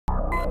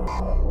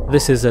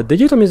This is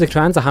Digital Music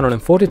Trends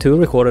 142,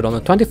 recorded on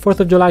the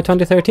 24th of July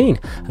 2013.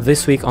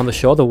 This week on the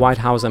show, the White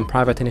House and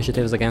private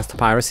initiatives against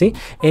piracy,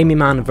 Aimee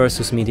Mann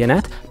versus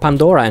MediaNet,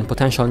 Pandora and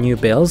potential new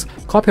bills,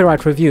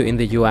 copyright review in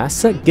the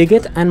US,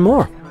 Gigit, and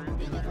more.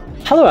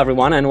 Hello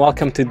everyone, and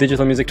welcome to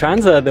Digital Music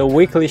Trends, the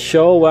weekly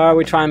show where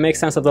we try and make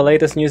sense of the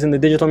latest news in the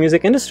digital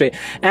music industry.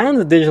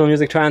 And Digital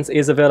Music Trends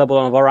is available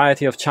on a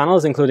variety of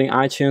channels, including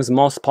iTunes,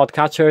 most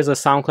podcatchers,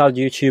 SoundCloud,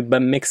 YouTube,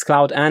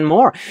 Mixcloud, and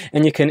more.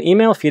 And you can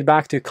email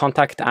feedback to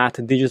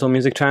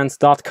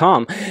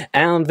contact@digitalmusictrends.com.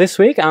 And this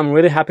week, I'm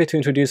really happy to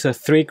introduce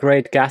three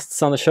great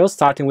guests on the show,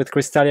 starting with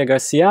Crystalia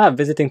Garcia,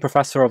 visiting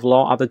professor of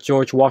law at the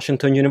George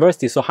Washington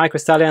University. So hi,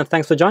 Crystalia, and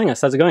thanks for joining us.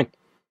 How's it going?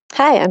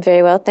 Hi, I'm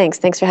very well, thanks.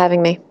 Thanks for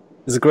having me.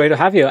 It's great to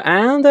have you.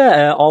 And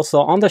also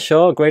on the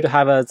show, great to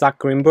have Zach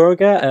Greenberg,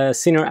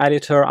 senior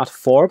editor at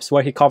Forbes,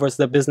 where he covers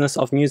the business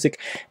of music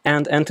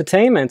and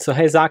entertainment. So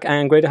hey, Zach,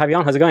 and great to have you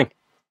on. How's it going?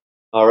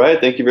 All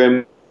right. Thank you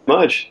very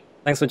much.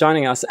 Thanks for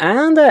joining us.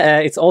 And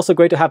it's also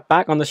great to have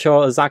back on the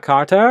show Zach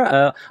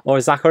Carter,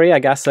 or Zachary, I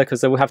guess,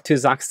 because we have two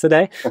Zachs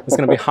today. It's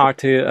going to be hard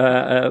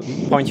to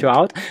point you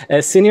out.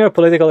 A senior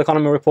political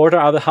economy reporter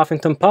at the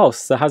Huffington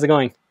Post. So how's it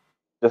going?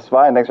 Just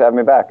fine. Thanks for having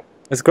me back.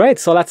 It's great.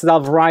 So let's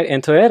delve right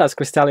into it, as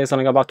Crystalia is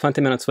only about 20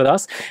 minutes with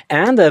us.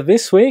 And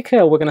this week,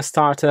 we're going to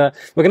start, we're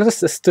going to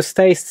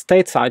stay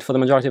stateside for the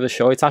majority of the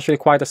show. It's actually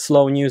quite a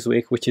slow news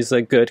week, which is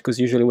good, because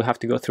usually we have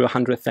to go through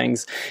 100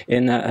 things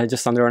in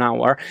just under an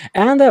hour.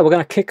 And we're going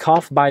to kick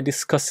off by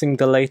discussing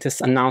the latest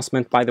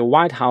announcement by the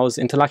White House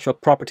Intellectual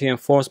Property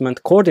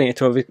Enforcement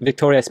Coordinator,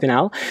 Victoria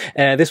Espinel.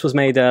 This was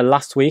made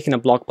last week in a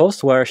blog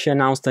post where she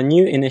announced a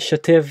new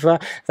initiative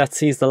that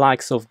sees the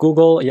likes of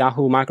Google,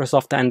 Yahoo,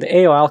 Microsoft, and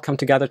AOL come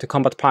together to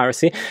combat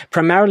piracy,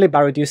 primarily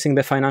by reducing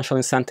the financial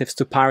incentives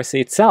to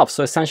piracy itself.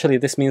 So essentially,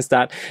 this means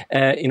that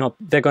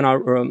they're going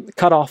to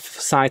cut off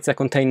sites that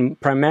contain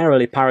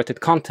primarily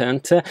pirated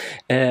content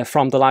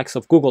from the likes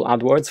of Google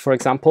AdWords, for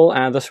example,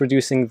 and thus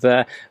reducing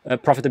the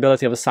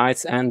profitability of the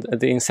sites and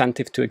the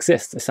incentive to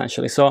exist,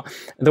 essentially. So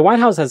the White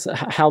House has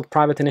held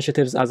private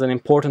initiatives as an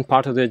important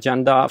part of the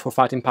agenda for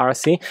fighting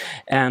piracy,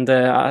 and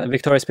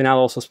Victoria Espinel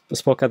also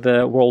spoke at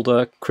the World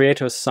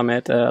Creators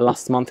Summit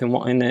last month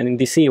in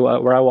DC,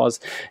 where I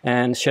was,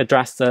 and she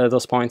addressed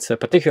those points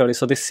particularly.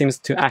 So this seems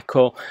to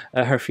echo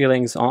her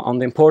feelings on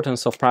the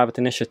importance of private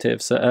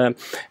initiatives. How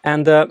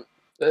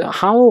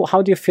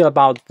do you feel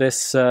about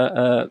this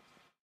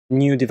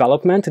new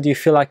development? Do you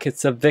feel like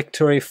it's a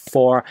victory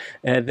for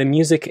the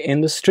music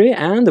industry,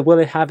 and will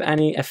it have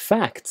any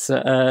effects?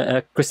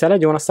 Crystalia,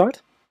 do you want to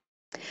start?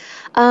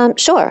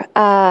 Sure.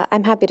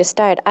 I'm happy to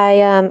start.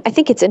 I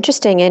think it's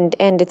interesting,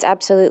 and it's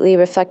absolutely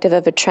reflective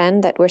of a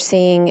trend that we're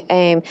seeing,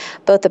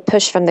 both a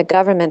push from the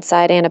government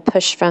side and a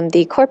push from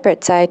the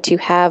corporate side to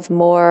have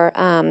more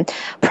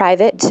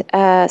private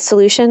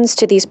solutions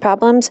to these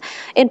problems,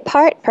 in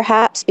part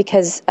perhaps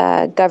because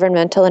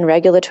governmental and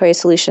regulatory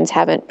solutions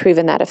haven't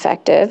proven that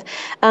effective,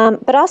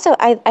 but also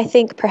I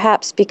think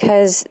perhaps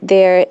because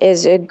there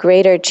is a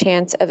greater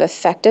chance of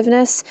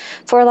effectiveness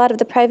for a lot of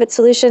the private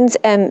solutions.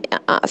 In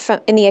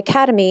the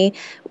academy,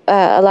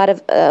 a lot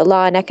of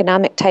law and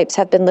economic types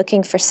have been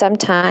looking for some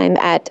time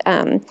at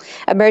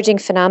emerging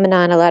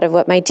phenomenon. A lot of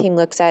what my team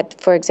looks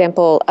at, for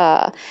example,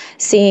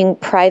 seeing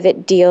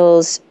private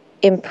deals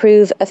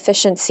improve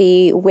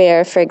efficiency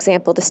where, for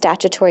example, the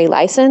statutory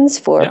license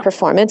for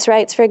performance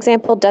rights, for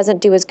example, doesn't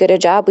do as good a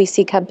job. We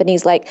see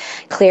companies like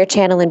Clear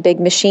Channel and Big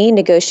Machine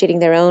negotiating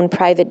their own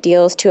private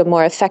deals to a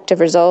more effective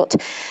result.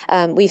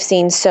 We've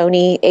seen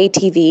Sony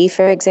ATV,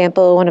 for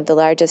example, one of the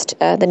largest,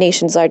 the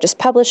nation's largest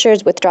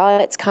publishers, withdraw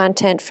its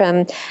content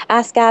from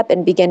ASCAP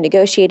and begin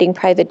negotiating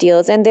private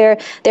deals, and they're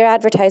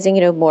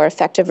advertising, more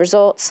effective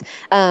results.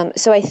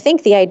 So I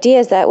think the idea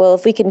is that, well,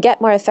 if we can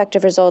get more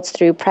effective results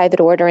through private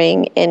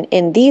ordering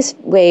in these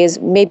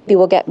ways, maybe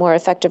we'll get more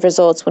effective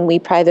results when we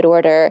private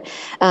order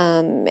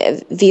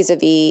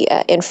vis-a-vis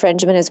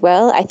infringement as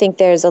well. I think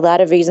there's a lot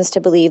of reasons to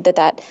believe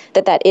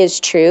that is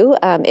true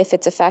if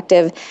it's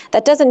effective.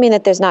 That doesn't mean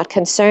that there's not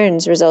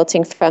concerns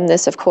resulting from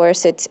this. Of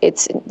course,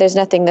 there's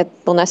nothing that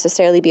will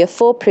necessarily be a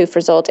foolproof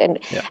result. And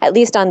at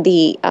least on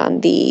the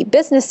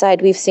business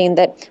side, we've seen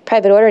that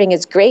private ordering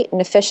is great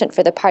and efficient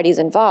for the parties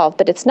involved,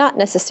 but it's not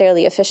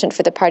necessarily efficient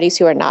for the parties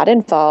who are not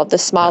involved, the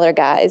smaller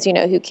guys,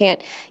 who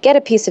can't get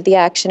a piece of the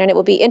action, and it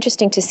will be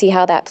interesting to see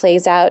how that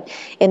plays out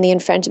in the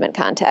infringement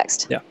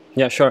context.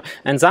 Yeah, sure.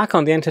 And Zach,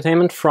 on the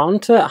entertainment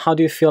front, how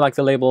do you feel like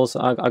the labels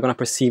are going to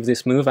perceive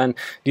this move? And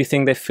do you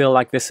think they feel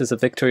like this is a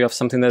victory of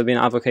something they've been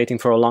advocating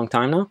for a long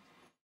time now?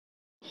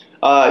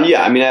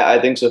 Yeah, I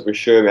think so for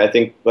sure. I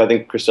think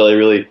Crystalia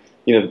really,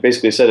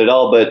 basically said it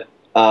all. But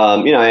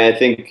I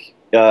think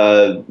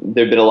there have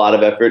been a lot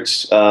of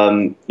efforts,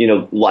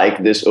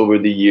 like this over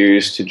the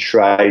years to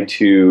try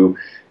to,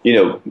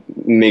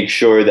 make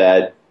sure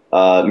that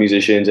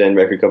musicians and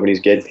record companies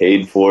get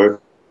paid for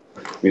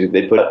music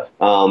they put up.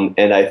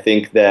 And I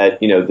think that,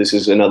 this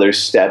is another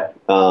step,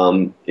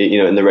 in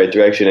the right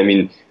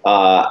direction.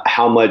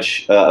 How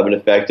much of an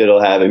effect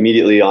it'll have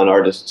immediately on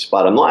artists'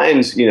 bottom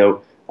lines,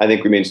 I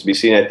think remains to be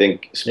seen. I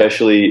think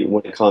especially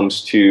when it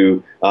comes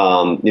to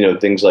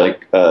things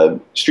like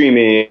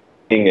streaming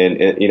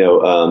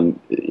and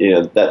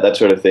that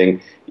sort of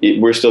thing.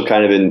 We're still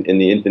kind of in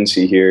the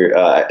infancy here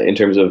in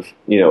terms of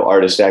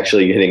artists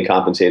actually getting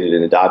compensated,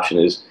 and adoption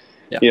is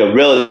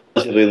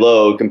relatively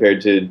low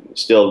compared to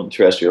still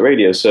terrestrial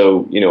radio.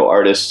 So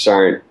artists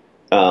aren't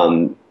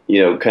kind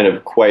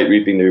of quite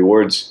reaping the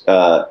rewards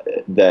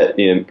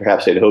that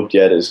perhaps they'd hoped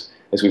yet, as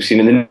we've seen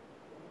in the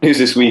news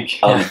this week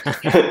from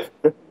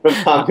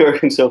Tom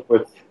York and so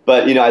forth.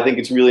 But I think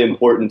it's really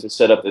important to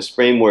set up this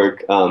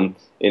framework in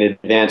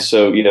advance.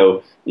 So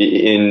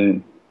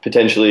in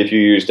potentially a few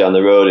years down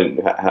the road,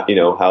 and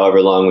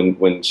however long,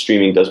 when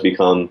streaming does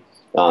become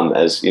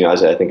as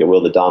I think it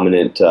will, the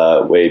dominant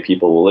way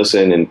people will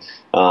listen, and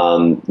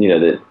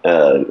that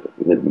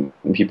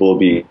people will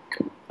be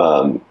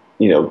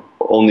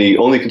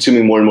only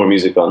consuming more and more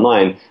music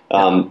online.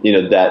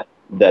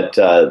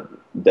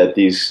 That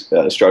these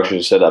structures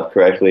are set up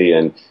correctly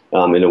and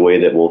in a way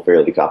that will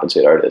fairly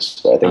compensate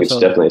artists. So I think it's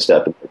definitely a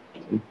step.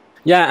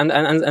 Yeah,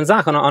 and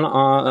Zach, on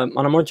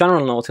a more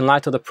general note, in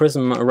light of the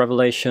PRISM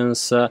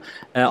revelations of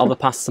the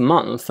past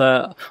month,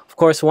 of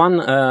course, one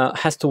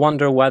has to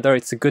wonder whether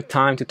it's a good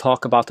time to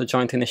talk about a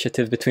joint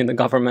initiative between the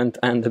government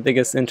and the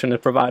biggest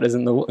internet providers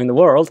in the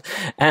world,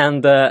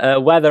 and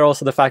whether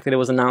also the fact that it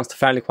was announced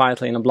fairly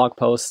quietly in a blog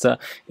post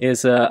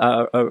is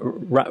a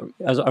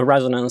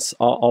resonance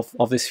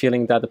of this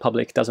feeling that the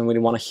public doesn't really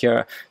want to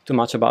hear too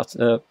much about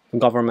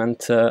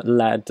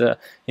government-led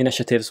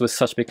initiatives with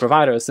such big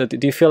providers.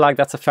 Do you feel like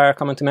that's a fair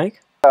comment to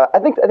make? I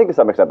think to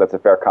some extent that's a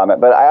fair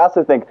comment, but I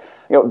also think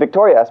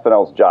Victoria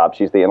Espinel's job,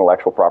 she's the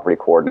intellectual property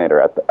coordinator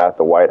at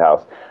the White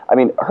House. I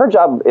mean, her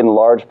job in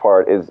large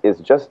part is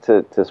just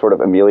to sort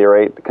of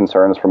ameliorate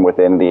concerns from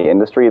within the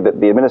industry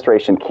that the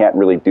administration can't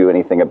really do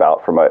anything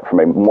about from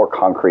a more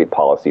concrete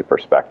policy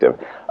perspective.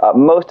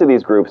 Most of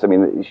these groups, I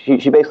mean,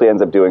 she basically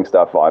ends up doing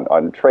stuff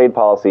on trade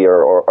policy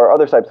or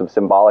other types of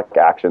symbolic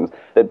actions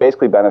that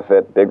basically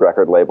benefit big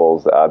record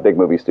labels, big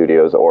movie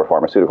studios, or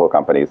pharmaceutical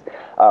companies,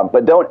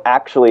 but don't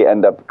actually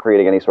end up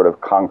creating any sort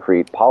of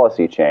concrete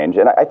policy change.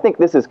 And I think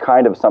this is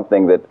kind of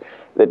something that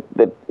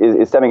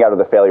is stemming out of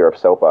the failure of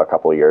SOPA a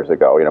couple of years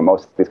ago.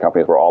 Most of these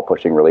companies were all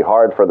pushing really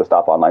hard for the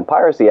Stop Online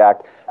Piracy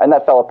Act, and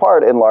that fell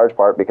apart in large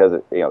part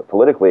because,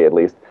 politically at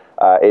least,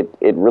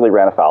 it really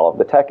ran afoul of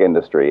the tech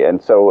industry.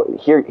 And so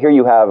here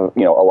you have,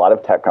 a lot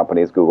of tech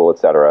companies, Google, et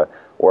cetera,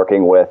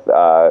 working with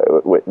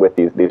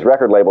these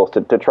record labels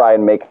to try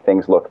and make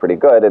things look pretty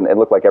good and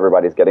look like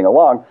everybody's getting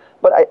along.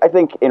 But I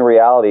think in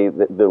reality,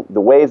 the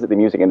ways that the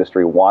music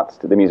industry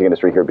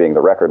here being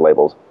the record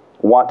labels,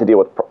 want to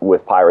deal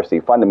with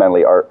piracy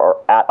fundamentally are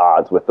at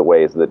odds with the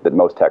ways that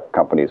most tech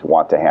companies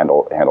want to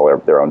handle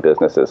their own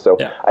businesses. So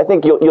I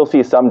think you'll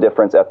see some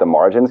difference at the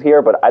margins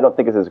here, but I don't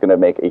think this is going to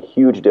make a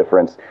huge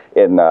difference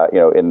in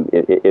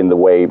the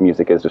way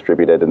music is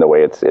distributed and the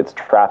way it's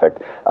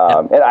trafficked.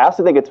 And I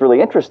also think it's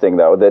really interesting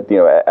though that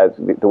as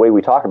the way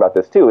we talk about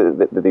this too,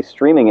 that the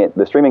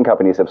streaming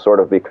companies have sort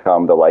of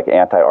become the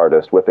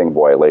anti-artist whipping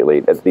boy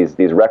lately. It's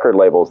these record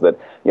labels that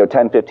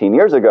 10, 15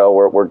 years ago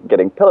were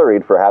getting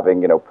pilloried for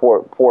having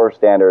poor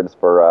standards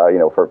for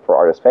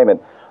artist payment,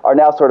 are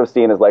now sort of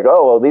seen as like,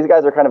 oh, well, these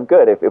guys are kind of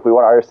good. If we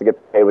want artists to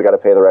get paid, we got to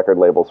pay the record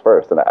labels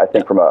first. And I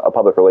think from a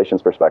public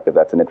relations perspective,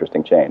 that's an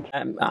interesting change.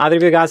 Either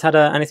of you guys had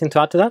anything to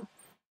add to that?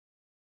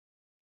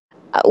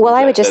 Well,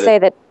 I would just say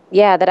that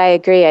that I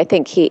agree. I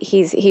think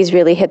he's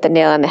really hit the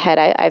nail on the head.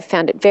 I've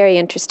found it very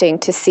interesting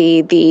to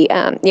see the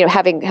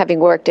having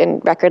worked in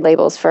record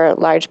labels for a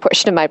large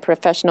portion of my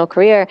professional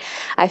career,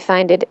 I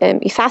find it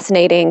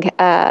fascinating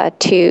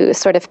to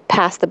sort of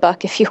pass the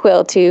buck, if you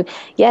will, to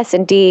yes,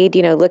 indeed,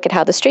 look at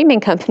how the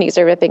streaming companies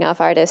are ripping off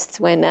artists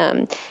when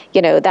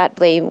that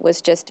blame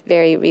was just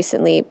very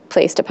recently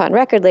placed upon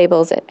record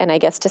labels, and I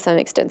guess to some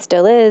extent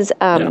still is,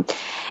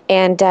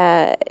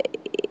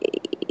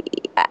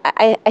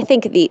 I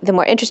think the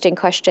more interesting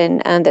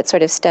question that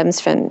sort of stems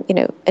from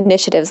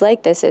initiatives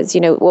like this is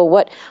well,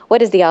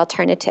 what is the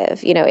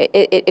alternative?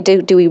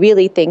 Do we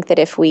really think that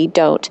if we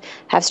don't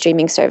have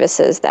streaming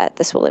services that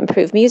this will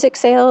improve music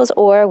sales,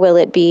 or will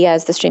it be,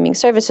 as the streaming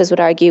services would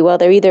argue, well,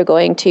 they're either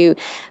going to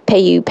pay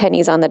you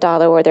pennies on the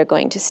dollar or they're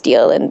going to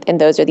steal, and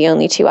those are the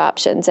only two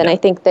options. And I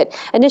think that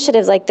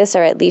initiatives like this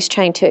are at least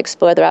trying to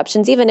explore their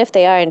options, even if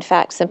they are in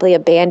fact simply a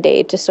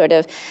band-aid to sort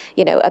of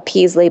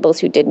appease labels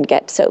who didn't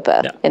get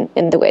SOPA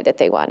in the way that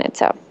they wanted.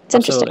 So it's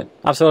interesting.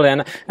 Absolutely.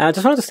 And I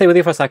just wanted to stay with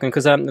you for a second,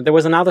 because there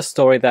was another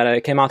story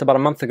that came out about a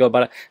month ago,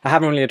 but I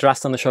haven't really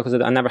addressed on the show because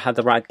I never had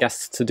the right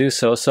guests to do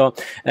so. So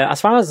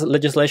as far as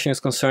legislation is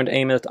concerned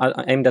aimed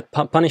at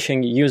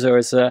punishing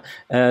users or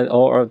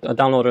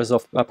downloaders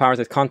of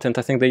pirated content,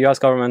 I think the US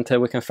government,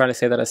 we can fairly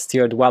say that has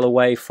steered well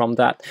away from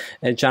that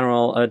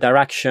general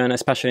direction,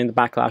 especially in the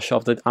backlash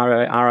of the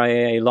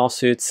RIAA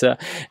lawsuits,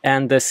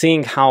 and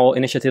seeing how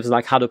initiatives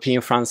like Hadopi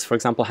in France, for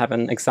example,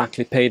 haven't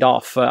exactly paid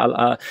off,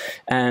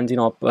 and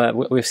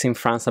we've seen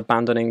France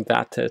abandoning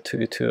that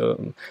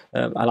to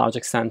a large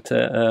extent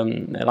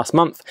last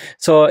month.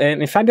 So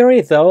in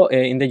February, though,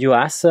 in the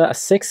US, a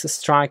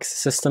 6-strike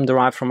system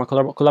derived from a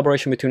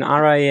collaboration between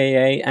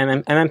RIAA,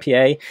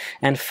 MMPA,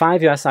 and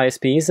 5 US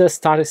ISPs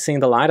started seeing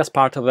the light as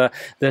part of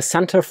the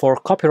Center for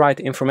Copyright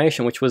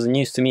Information, which was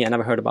news to me. I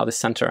never heard about this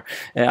center.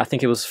 I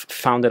think it was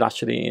founded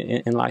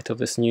actually in light of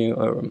this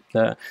new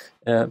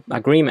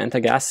agreement, I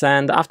guess.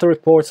 And after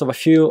reports of a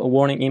few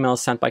warning emails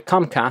sent by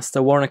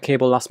Comcast, Warner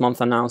Cable last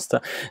month announced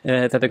that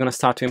they're going to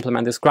start to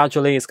implement this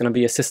gradually. It's going to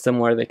be a system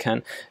where they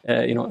can,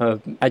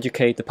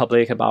 educate the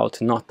public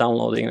about not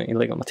downloading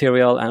illegal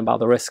material and about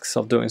the risks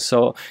of doing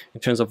so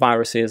in terms of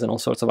viruses and all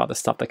sorts of other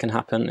stuff that can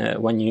happen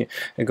when you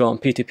go on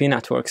P2P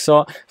networks.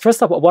 So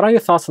first up, what are your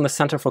thoughts on the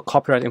Center for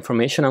Copyright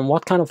Information, and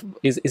what kind of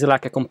is it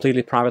like a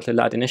completely privately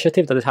led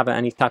initiative? Does it have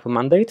any type of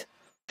mandate?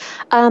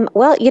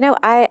 Well,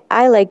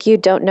 I like you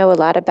don't know a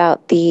lot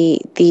about the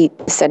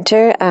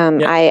center.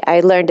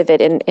 I learned of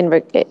it in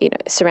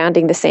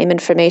surrounding the same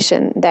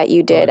information that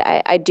you did.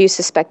 I do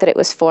suspect that it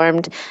was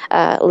formed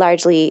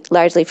largely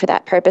for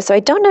that purpose. So I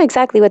don't know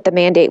exactly what the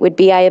mandate would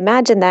be. I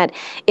imagine that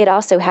it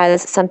also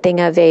has something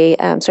of a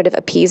sort of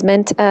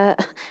appeasement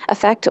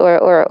effect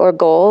or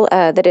goal,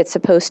 that it's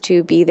supposed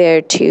to be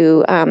there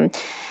to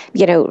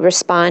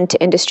respond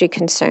to industry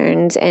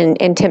concerns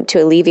and attempt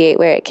to alleviate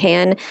where it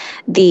can.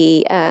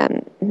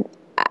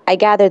 I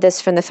gather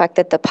this from the fact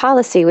that the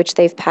policy which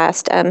they've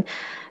passed,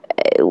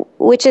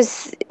 which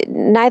is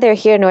neither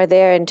here nor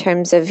there in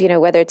terms of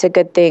whether it's a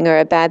good thing or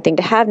a bad thing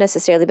to have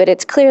necessarily, but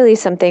it's clearly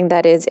something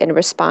that is in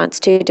response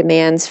to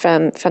demands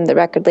from the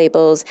record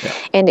labels,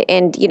 and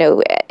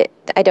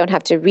I don't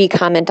have to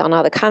re-comment on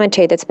all the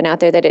commentary that's been out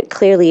there, that it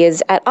clearly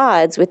is at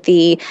odds with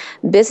the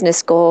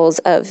business goals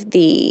of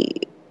the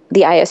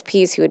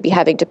ISPs who would be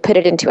having to put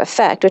it into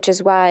effect, which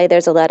is why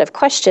there's a lot of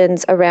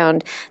questions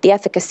around the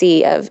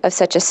efficacy of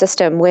such a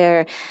system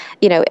where,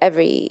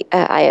 every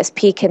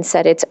ISP can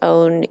set its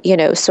own,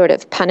 sort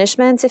of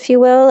punishments, if you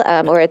will,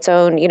 or its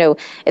own,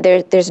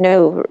 there's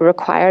no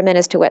requirement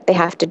as to what they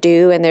have to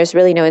do, and there's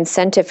really no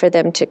incentive for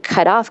them to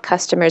cut off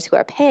customers who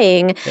are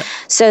paying.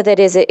 So that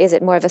is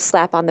it more of a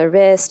slap on the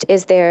wrist?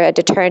 Is there a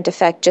deterrent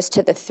effect just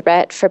to the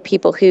threat for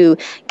people who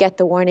get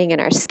the warning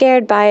and are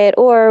scared by it?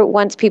 Or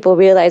once people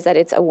realize that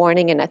it's a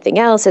warning and nothing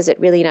else, is it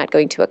really not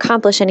going to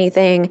accomplish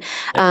anything?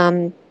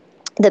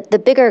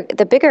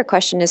 The bigger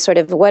question is sort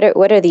of what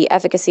are the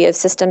efficacy of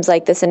systems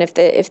like this, and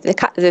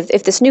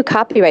if this new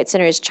copyright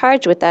center is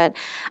charged with that,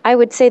 I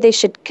would say they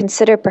should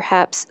consider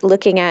perhaps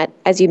looking at,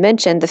 as you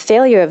mentioned, the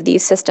failure of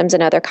these systems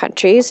in other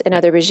countries, in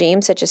other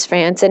regimes such as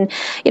France, and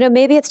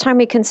maybe it's time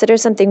we consider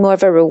something more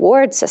of a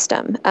reward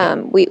system.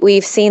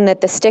 We've seen that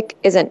the stick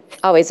isn't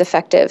always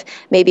effective.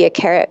 Maybe a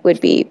carrot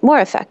would be more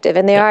effective,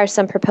 and there are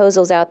some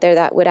proposals out there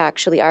that would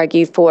actually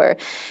argue for,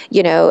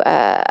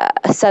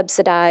 a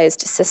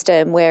subsidized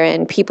system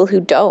wherein people who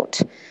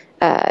don't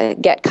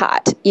get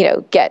caught,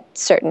 get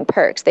certain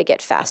perks. They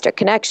get faster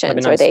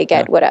connections, or they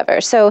get whatever.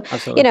 So,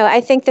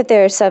 I think that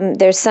there's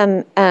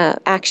some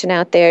action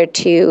out there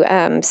to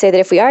say that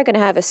if we are going to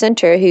have a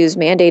center whose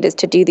mandate is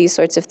to do these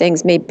sorts of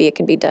things, maybe it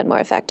can be done more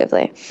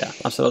effectively. Yeah,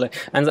 absolutely.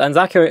 And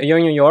Zach, you're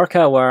in New York,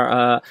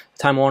 where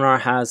Time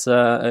Warner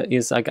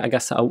is I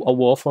guess a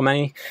wall for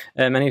many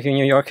of you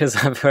New Yorkers.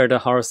 I've heard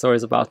horror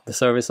stories about the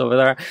service over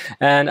there.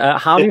 And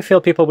how do you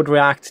feel people would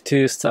react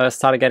to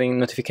start getting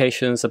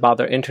notifications about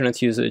their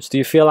internet usage? Do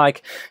you feel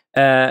like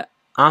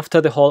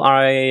after the whole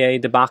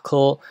RIAA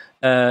debacle,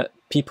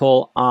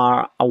 people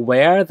are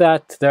aware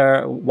that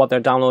what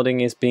they're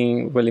downloading is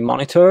being really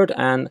monitored?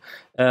 And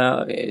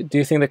do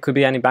you think there could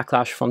be any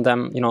backlash from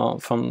them,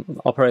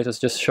 from operators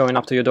just showing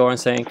up to your door and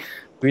saying,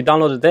 we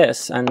downloaded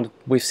this and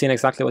we've seen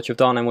exactly what you've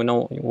done and we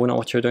know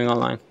what you're doing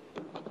online?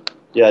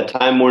 Yeah,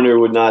 Time Warner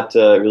would not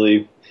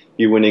really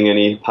be winning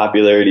any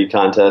popularity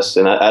contests,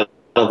 and I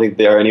don't think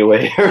they are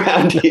anyway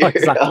around here.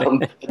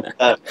 Exactly.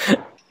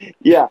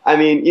 Yeah, I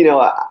mean,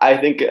 I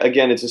think,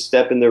 again, it's a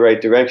step in the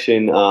right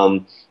direction,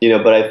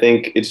 but I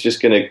think it's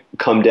just going to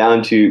come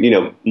down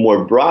to,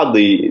 more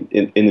broadly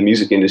in the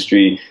music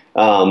industry,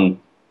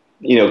 can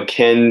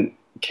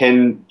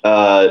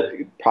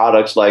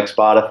products like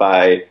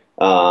Spotify,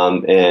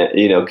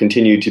 and,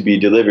 continue to be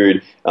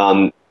delivered?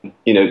 Can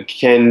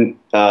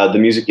the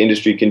music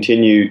industry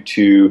continue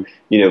to,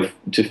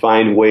 to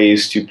find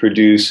ways to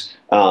produce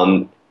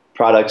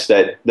products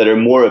that are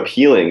more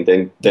appealing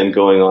than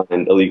going on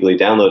and illegally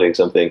downloading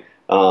something?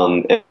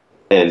 And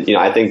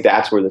I think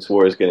that's where this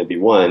war is going to be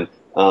won.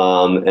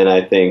 And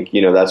I think,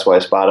 that's why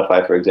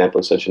Spotify, for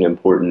example, is such an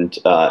important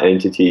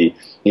entity,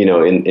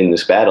 in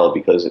this battle,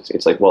 because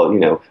it's like, well,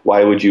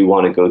 why would you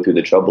want to go through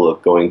the trouble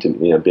of going to,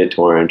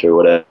 BitTorrent or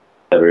whatever?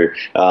 And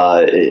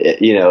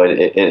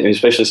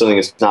especially something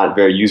that's not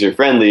very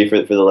user-friendly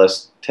for the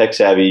less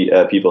tech-savvy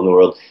people in the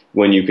world,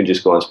 when you can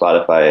just go on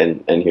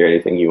Spotify and hear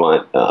anything you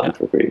want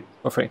for free.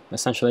 For free,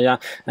 essentially, yeah.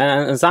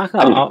 And Zach,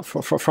 from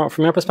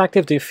your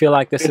perspective, do you feel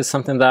like this is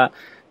something that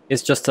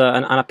is just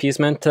an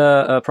appeasement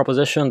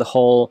proposition, the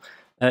whole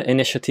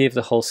initiative,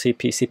 the whole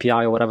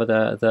CPI or whatever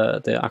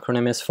the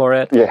acronym is for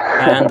it.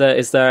 Yeah. And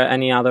is there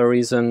any other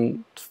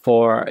reason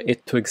for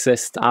it to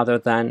exist other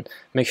than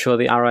make sure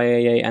the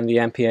RIAA and the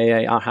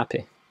MPAA are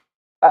happy?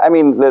 I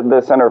mean,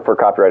 the Center for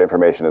Copyright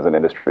Information is an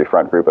industry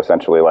front group,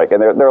 essentially. Like, and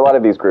there are a lot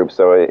of these groups.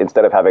 So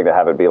instead of having to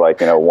have it be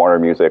like, Warner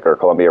Music or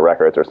Columbia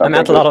Records or something, I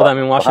met a lot of them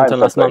in Washington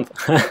last month.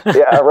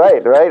 Yeah,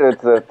 right.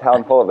 It's a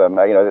town full of them.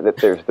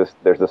 There's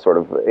this sort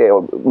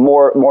of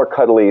more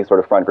cuddly sort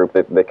of front group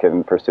that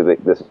can pursue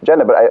this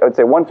agenda. But I would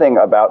say one thing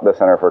about the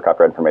Center for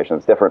Copyright Information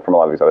that's different from a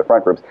lot of these other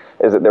front groups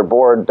is that their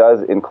board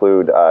does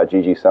include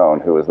Gigi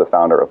Sohn, who is the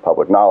founder of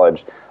Public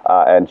Knowledge.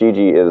 And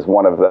Gigi is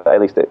one of the, at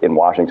least in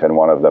Washington,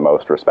 one of the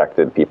most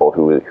respected people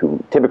who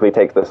typically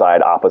takes the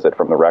side opposite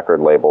from the record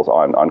labels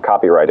on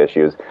copyright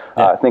issues,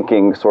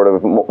 thinking sort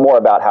of more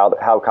about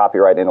how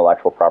copyright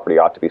intellectual property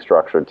ought to be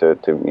structured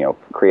to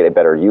create a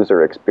better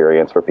user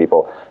experience for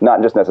people,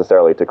 not just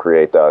necessarily to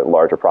create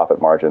larger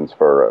profit margins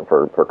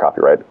for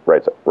copyright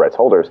rights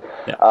holders.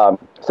 Yeah.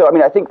 So I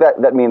mean, I think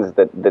that means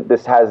that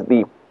this has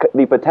the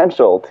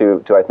potential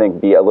to I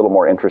think be a little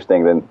more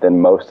interesting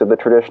than most of the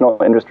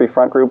traditional industry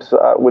front groups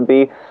would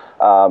be.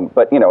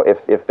 But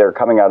if they're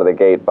coming out of the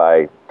gate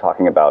by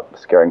talking about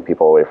scaring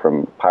people away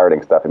from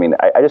pirating stuff, I mean,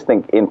 I just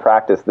think in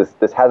practice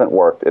this hasn't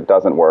worked. It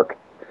doesn't work.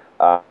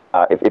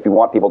 If you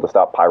want people to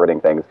stop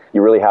pirating things,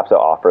 you really have to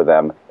offer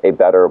them a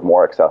better,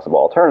 more accessible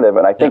alternative.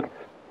 And I think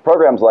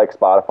programs like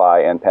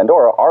Spotify and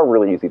Pandora are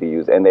really easy to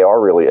use, and they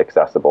are really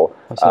accessible.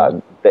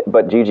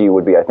 But Gigi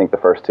would be, I think, the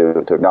first to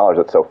acknowledge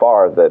that so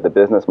far the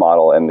business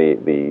model and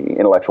the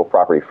intellectual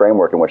property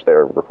framework in which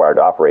they're required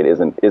to operate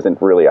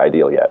isn't really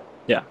ideal yet.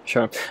 Yeah,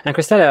 sure. And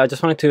Cristela, I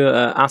just wanted to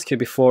ask you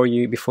before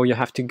you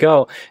have to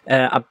go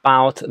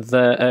about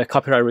the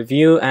copyright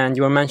review. And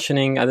you were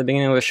mentioning at the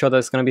beginning of the show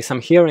there's going to be some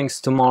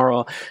hearings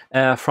tomorrow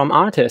from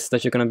artists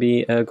that you're going to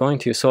be going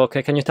to. So,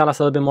 can you tell us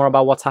a little bit more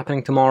about what's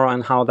happening tomorrow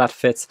and how that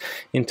fits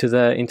into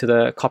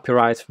the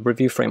copyright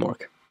review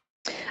framework?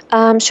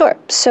 Sure.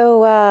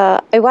 So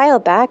a while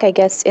back, I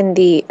guess in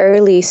the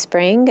early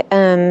spring,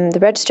 the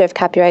Register of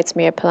Copyrights,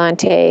 Mira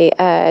Palante,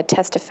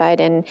 testified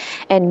and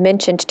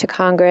mentioned to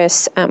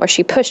Congress, or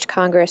she pushed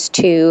Congress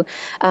to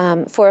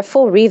for a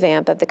full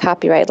revamp of the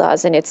copyright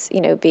laws, and it's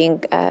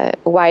being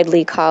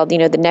widely called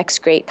the next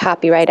great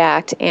Copyright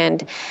Act,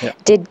 and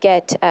did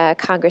get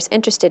Congress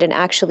interested in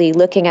actually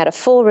looking at a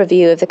full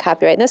review of the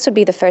copyright. And this would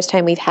be the first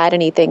time we've had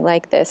anything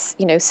like this,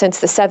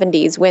 since the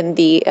 70s when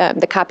the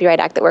Copyright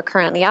Act that we're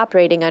currently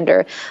operating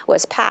under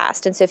was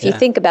passed. And so if you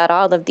think about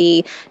all of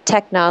the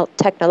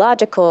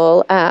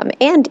technological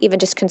and even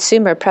just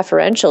consumer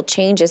preferential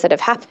changes that have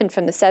happened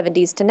from the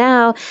 70s to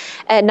now,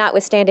 and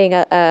notwithstanding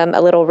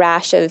a little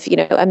rash of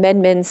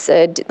amendments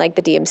like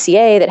the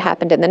DMCA that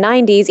happened in the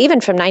 90s, even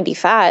from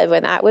 95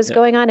 when that was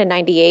going on, in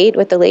 98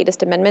 with the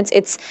latest amendments,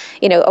 it's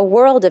a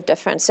world of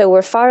difference. So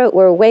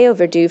we're way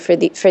overdue for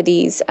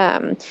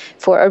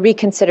a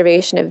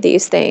reconsideration of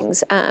these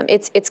things.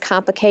 It's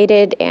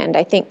complicated, and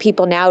I think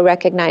people now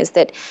recognize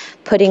that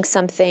putting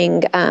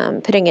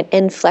an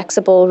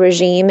inflexible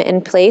regime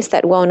in place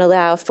that won't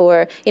allow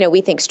for,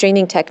 we think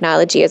streaming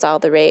technology is all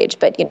the rage,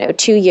 but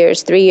 2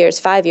 years, 3 years,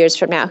 5 years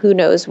from now, who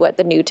knows what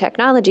the new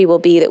technology will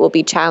be that will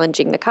be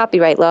challenging the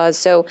copyright laws.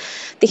 So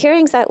the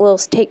hearings that will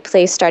take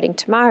place starting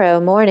tomorrow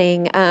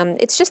morning,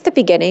 it's just the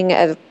beginning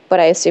of what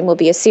I assume will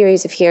be a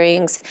series of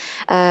hearings.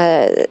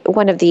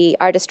 One of the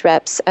artist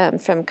reps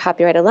from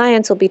Copyright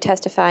Alliance will be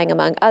testifying,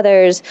 among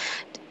others,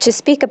 to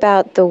speak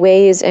about the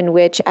ways in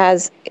which,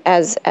 as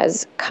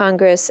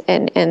Congress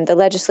and the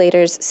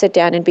legislators sit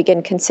down and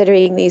begin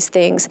considering these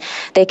things,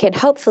 they can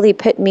hopefully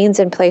put means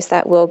in place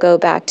that will go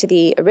back to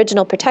the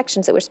original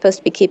protections that we're supposed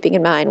to be keeping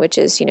in mind, which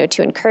is,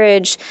 to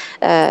encourage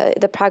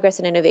the progress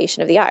and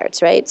innovation of the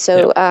arts, right?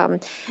 So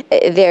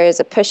there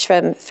is a push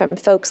from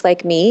folks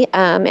like me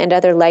and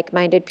other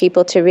like-minded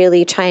people to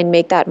really try and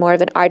make that more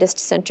of an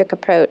artist-centric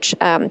approach,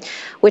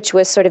 which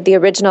was sort of the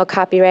original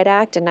Copyright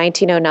Act in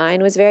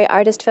 1909 was very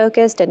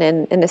artist-focused. And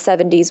in the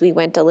 70s, we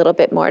went a little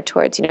bit more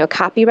towards,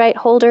 copyright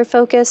holder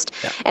focused.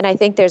 Yeah. And I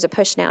think there's a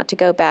push now to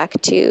go back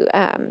to,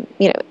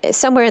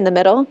 somewhere in the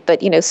middle,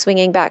 but,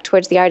 swinging back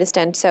towards the artist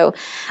end. So,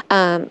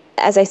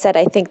 as I said,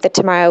 I think that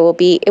tomorrow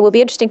it will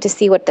be interesting to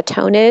see what the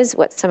tone is,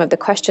 what some of the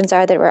questions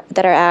are that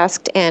are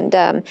asked,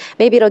 and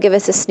maybe it'll give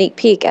us a sneak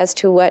peek as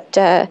to what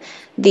the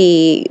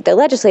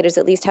legislators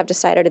at least have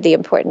decided are the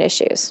important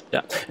issues.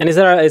 Yeah, and is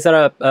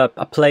there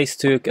a place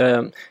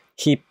to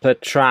keep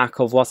track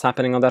of what's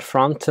happening on that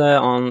front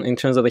in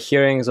terms of the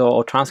hearings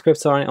or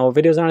transcripts or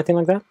videos or anything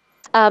like that?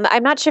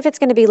 I'm not sure if it's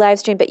going to be live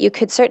streamed, but you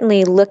could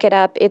certainly look it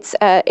up. It's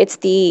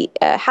the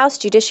House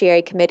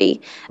Judiciary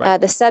Committee,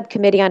 the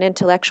Subcommittee on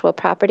Intellectual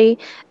Property.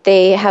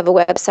 They have a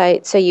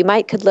website, so you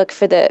could look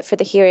for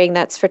the hearing.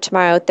 That's for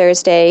tomorrow,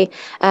 Thursday,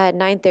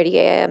 9:30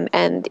 a.m.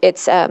 And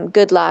it's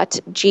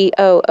Goodlatte,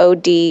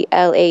 Goodlatte.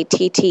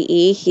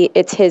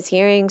 It's his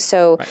hearing,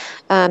 so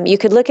you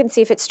could look and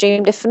see if it's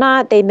streamed. If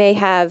not, they may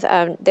have.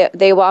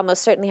 They will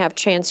almost certainly have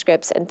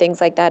transcripts and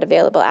things like that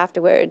available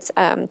afterwards.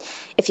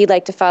 If you'd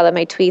like to follow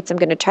my tweets, I'm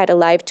going to try to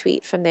live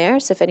tweet from there.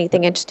 So if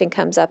anything interesting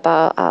comes up,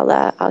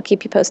 I'll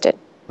keep you posted.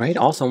 Great,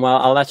 awesome. Well,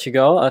 I'll let you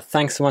go.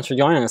 Thanks so much for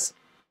joining us.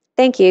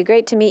 Thank you.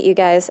 Great to meet you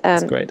guys.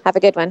 That's great. Have a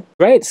good one.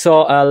 Great.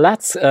 So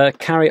let's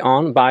carry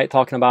on by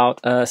talking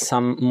about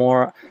some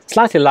more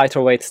slightly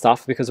lighter weight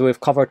stuff, because we've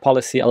covered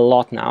policy a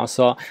lot now.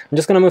 So I'm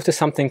just going to move to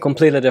something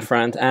completely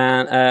different.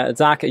 And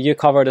Zach, you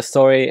covered a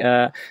story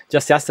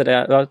just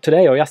yesterday,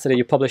 today or yesterday,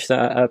 you published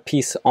a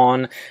piece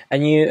on a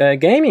new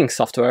gaming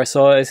software.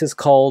 So this is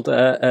called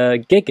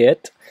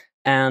Gigit.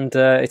 And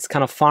it's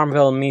kind of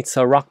Farmville meets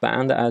a rock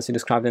band, as you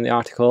described in the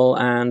article.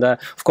 And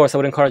of course, I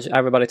would encourage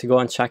everybody to go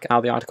and check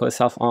out the article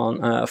itself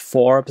on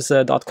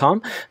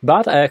Forbes.com.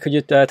 But could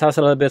you tell us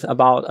a little bit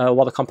about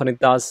what the company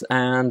does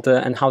and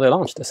how they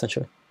launched,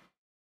 essentially?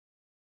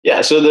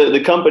 Yeah, so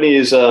the company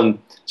is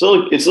it's a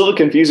little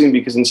confusing,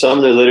 because in some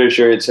of the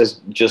literature it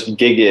says just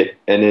Gigit,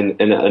 and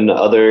in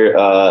other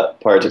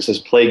parts it says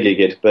Play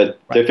Gigit. But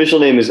the official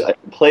name is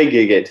Play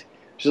Gigit,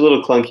 which is a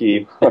little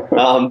clunky.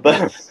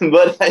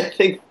 But I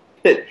think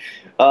that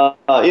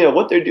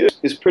what they're doing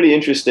is pretty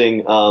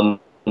interesting.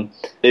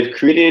 They've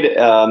created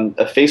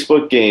a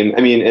Facebook game. I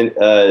mean, and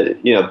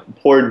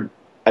poured,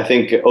 I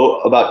think,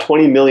 about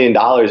 $20 million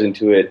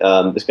into it.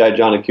 This guy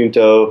John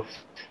Acunto,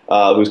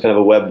 who's kind of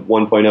a Web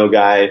 1.0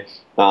 guy.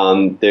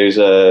 There's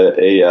a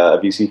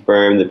VC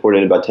firm that poured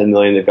in about $10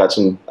 million. They've got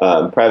some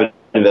private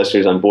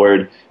investors on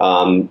board.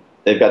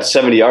 They've got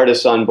 70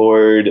 artists on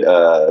board,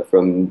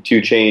 from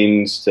 2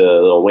 Chainz to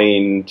Lil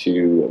Wayne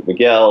to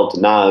Miguel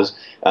to Nas,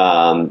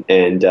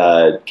 and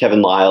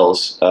Kevin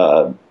Lyles,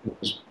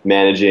 who's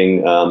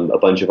managing a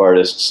bunch of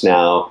artists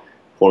now,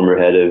 former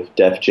head of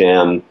Def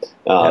Jam,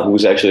 who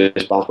was actually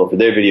responsible for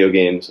their video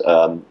games,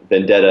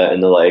 Vendetta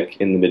and the like,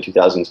 in the mid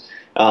 2000s.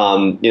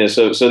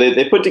 So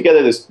they put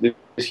together this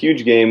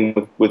huge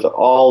game with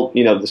all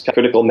this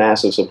critical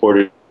mass of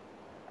supporters,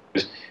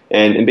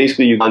 and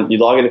basically you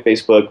log into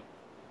Facebook.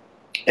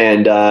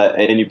 And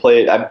you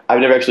play. I've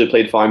never actually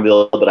played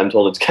Farmville, but I'm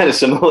told it's kind of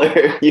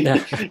similar. you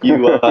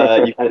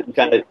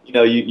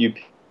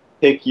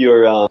pick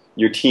your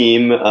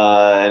team,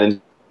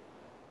 and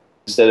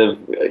instead of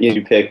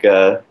you pick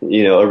a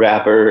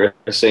rapper or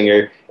a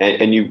singer,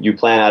 and you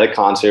plan out a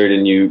concert,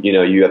 and you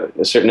have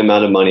a certain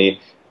amount of money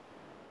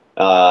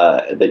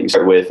that you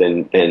start with,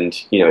 and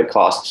it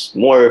costs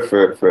more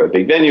for a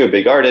big venue, a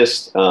big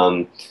artist.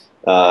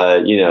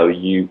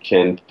 You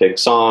can pick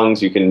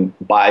songs, you can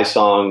buy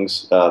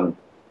songs with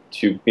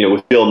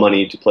real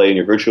money to play in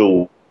your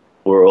virtual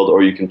world,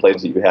 or you can play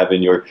that you have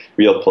in your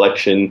real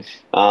collection.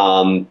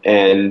 You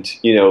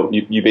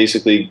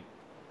basically,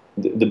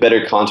 the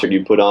better concert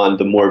you put on,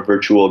 the more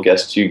virtual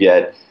guests you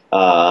get,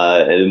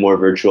 and the more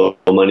virtual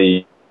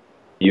money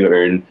you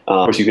earn.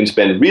 Of course, you can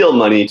spend real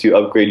money to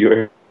upgrade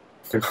your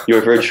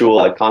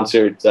virtual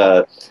concert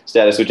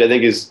status, which I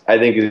think is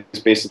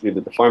basically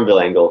the Farmville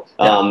angle.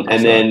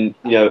 And then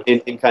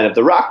in kind of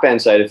the rock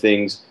band side of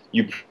things,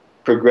 you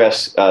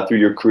progress through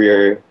your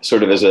career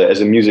sort of as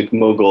a music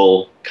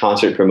mogul,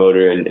 concert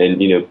promoter, and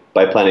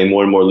by planning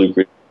more and more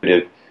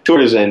lucrative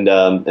tours and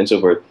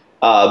so forth.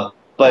 But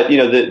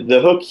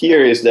the hook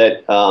here is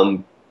that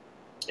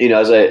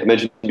as I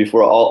mentioned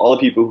before, all the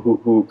people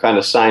who kind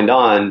of signed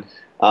on,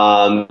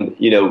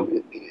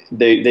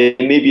 they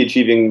may be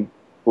achieving,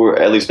 or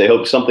at least they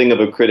hope, something of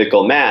a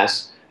critical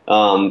mass,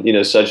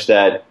 such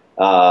that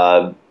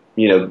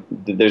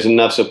there's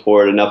enough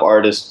support, enough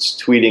artists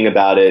tweeting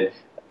about it,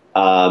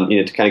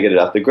 to kind of get it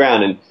off the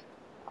ground. And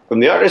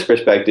from the artist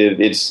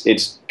perspective,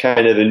 it's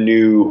kind of a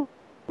new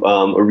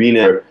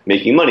arena for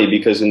making money,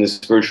 because in this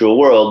virtual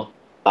world,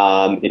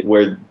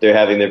 where they're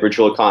having their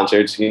virtual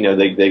concerts,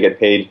 they get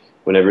paid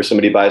whenever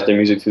somebody buys their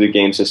music through the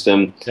game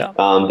system. Yeah.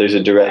 There's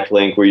a direct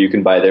link where you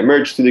can buy their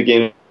merch through the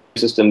game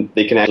system.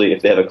 They can actually,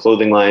 if they have a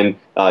clothing line,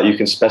 you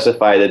can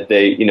specify that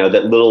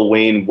that Lil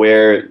Wayne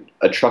wear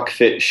a truck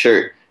fit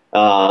shirt,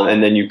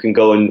 and then you can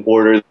go and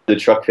order the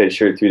truck fit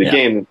shirt through the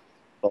game.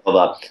 Blah, blah,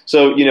 blah.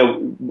 So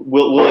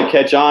will it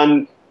catch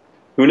on?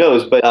 Who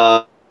knows?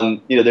 But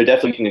they're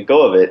definitely making a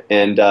go of it.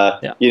 And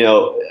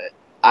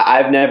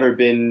I've never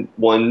been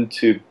one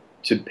to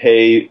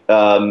pay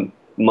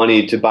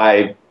money to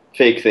buy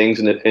fake things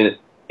and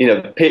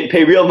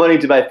pay real money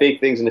to buy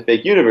fake things in a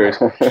fake universe,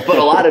 but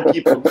a lot of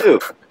people do.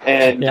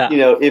 And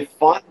if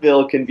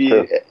Farmville can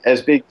be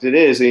as big as it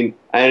is, I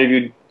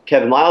interviewed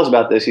Kevin Lyles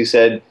about this. He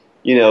said,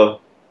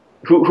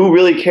 who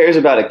really cares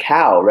about a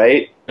cow,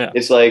 right? Yeah.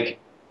 It's like,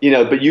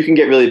 but you can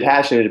get really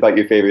passionate about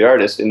your favorite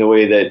artist in the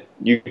way that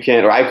you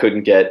can't, or I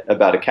couldn't get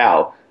about a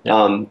cow.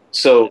 Yeah.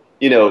 So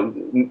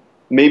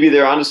maybe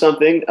they're onto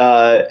something.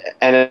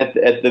 And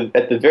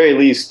at the very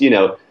least,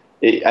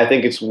 I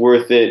think it's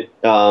worth it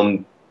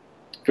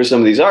for some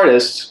of these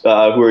artists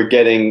who are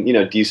getting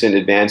decent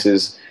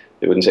advances.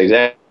 They wouldn't say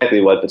exactly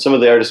what, but some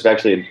of the artists have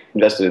actually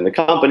invested in the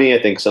company.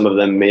 I think some of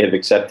them may have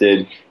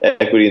accepted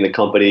equity in the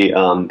company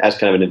as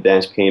kind of an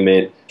advance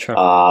payment, sure.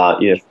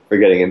 For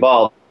getting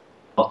involved.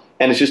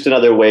 And it's just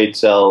another way to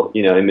sell,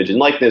 image and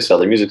likeness, sell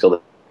their music,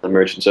 sell their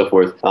merch, and so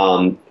forth.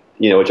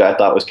 Which I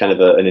thought was kind of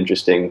an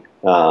interesting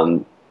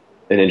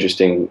an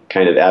interesting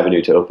kind of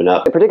avenue to open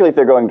up. Particularly if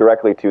they're going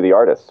directly to the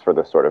artists for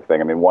this sort of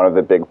thing. I mean, one of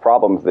the big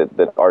problems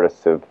that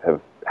artists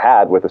have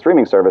had with the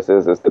streaming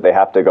services is that they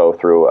have to go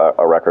through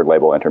a record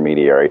label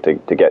intermediary to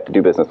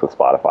do business with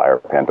Spotify or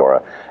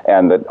Pandora,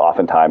 and that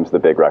oftentimes the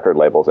big record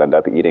labels end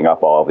up eating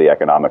up all of the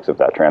economics of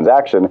that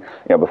transaction,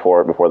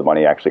 before the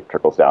money actually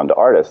trickles down to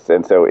artists.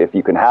 And so if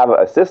you can have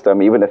a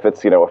system, even if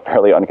it's a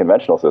fairly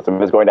unconventional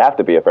system, it's going to have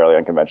to be a fairly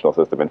unconventional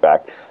system, in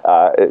fact,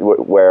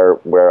 where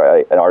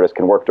an artist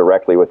can work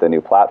directly with a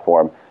new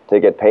platform to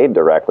get paid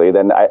directly,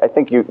 then I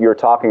think you're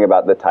talking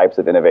about the types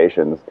of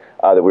innovations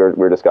that we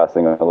were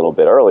discussing a little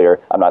bit earlier.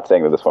 I'm not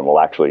saying that this one will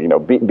actually,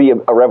 be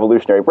a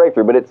revolutionary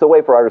breakthrough, but it's a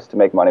way for artists to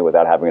make money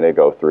without having to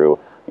go through,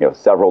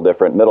 several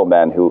different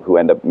middlemen who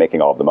end up making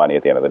all of the money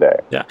at the end of the day.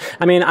 Yeah,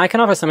 I mean, I can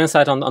offer some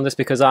insight on this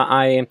because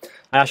I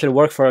actually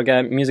worked for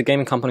a music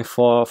gaming company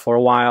for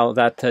a while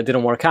that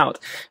didn't work out.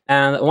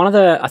 And one of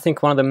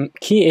the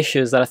key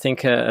issues that I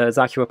think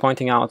Zach, you were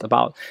pointing out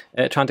about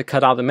trying to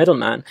cut out the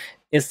middleman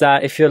is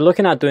that if you're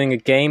looking at doing a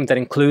game that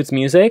includes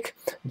music,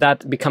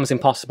 that becomes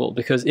impossible,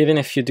 because even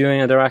if you're doing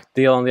a direct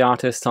deal on the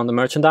artist on the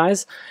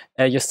merchandise,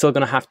 you're still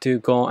going to have to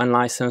go and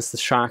license the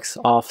tracks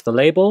of the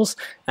labels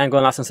and go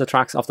and license the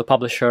tracks of the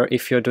publisher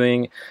if you're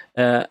doing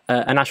an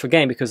actual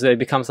game, because it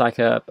becomes like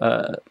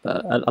a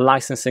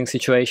licensing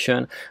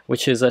situation,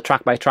 which is a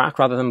track by track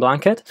rather than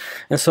blanket.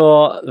 And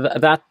so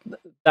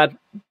that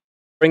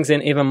brings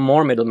in even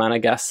more middlemen, I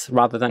guess,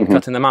 rather than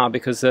cutting them out,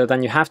 because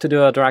then you have to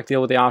do a direct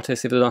deal with the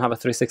artist if they don't have a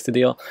 360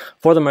 deal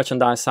for the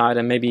merchandise side,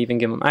 and maybe even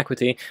give them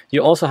equity.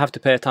 You also have to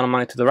pay a ton of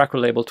money to the record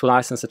label to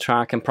license the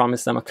track and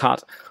promise them a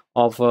cut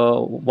of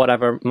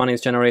whatever money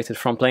is generated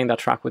from playing that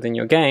track within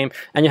your game,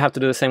 and you have to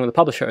do the same with the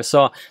publisher.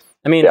 So,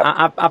 I mean,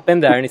 yeah. I've been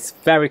there, and it's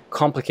very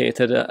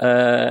complicated.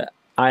 I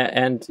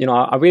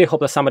really hope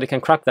that somebody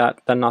can crack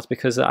that nut,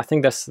 because I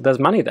think there's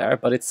money there,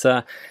 but it's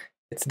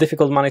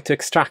difficult money to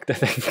extract, I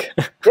think.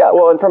 Yeah,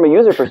 well, and from a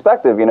user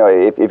perspective,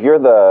 if you're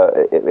the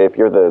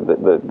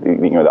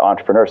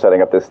entrepreneur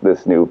setting up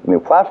this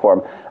new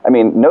platform, I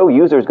mean, no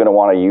user is going to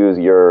want to use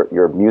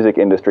your music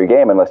industry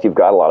game unless you've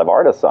got a lot of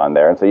artists on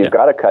there, and so you've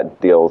got to cut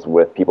deals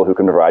with people who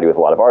can provide you with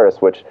a lot of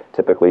artists, which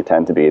typically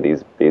tend to be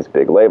these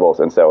big labels.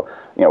 And so,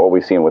 what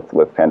we've seen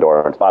with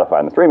Pandora and Spotify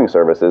and the streaming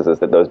services is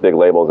that those big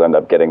labels end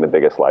up getting the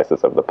biggest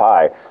slices of the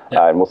pie,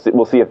 and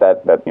we'll see if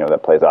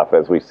that plays off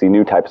as we see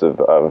new types of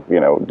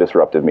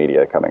disruptive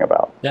media coming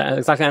about. Yeah,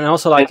 exactly. And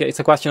also, it's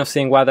a question of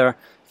seeing whether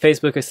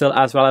Facebook is still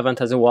as relevant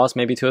as it was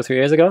maybe 2 or 3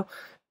 years ago,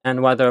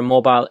 and whether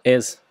mobile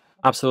is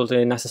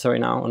absolutely necessary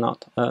now or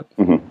not.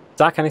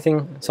 Zach,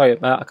 anything? Sorry,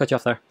 I cut you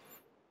off there.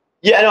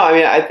 Yeah, no, I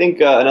mean, I think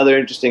another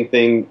interesting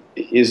thing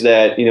is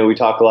that, we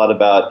talk a lot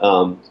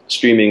about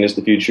streaming as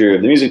the future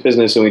of the music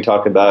business, and we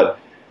talk about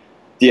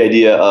the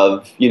idea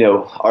of,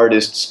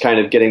 artists kind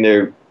of getting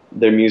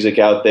their music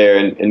out there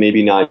and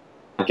maybe not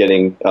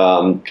getting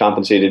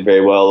compensated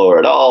very well or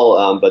at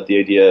all, but the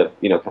idea of,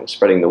 kind of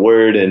spreading the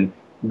word and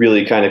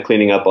really kind of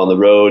cleaning up on the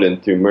road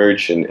and through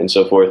merch and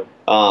so forth.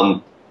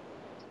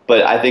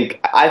 But I think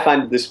I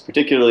find this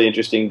particularly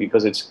interesting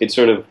because it's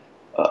sort of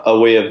a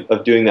way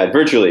of doing that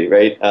virtually,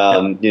 right?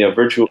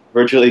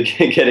 Virtually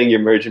getting your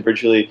merch and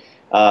virtually,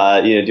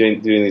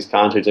 doing these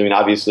concerts. I mean,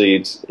 obviously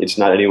it's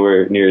not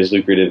anywhere near as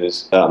lucrative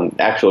as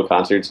actual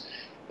concerts,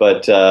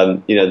 but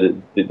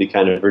the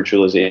kind of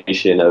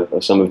virtualization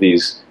of some of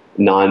these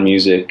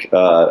non-music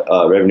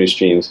revenue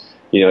streams,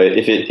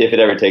 if it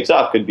ever takes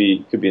off, could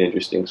be an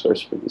interesting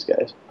source for these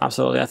guys.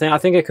 Absolutely, I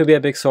think it could be a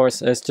big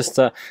source. It's just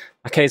a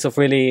case of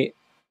really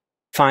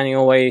finding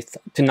a way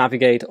to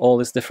navigate all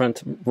these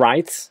different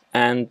rights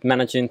and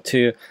managing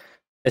to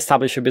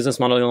establish a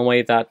business model in a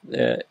way that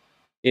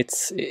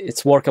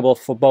it's workable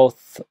for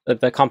both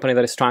the company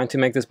that is trying to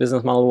make this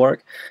business model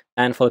work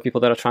and for the people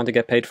that are trying to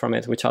get paid from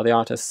it, which are the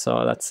artists.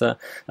 So that's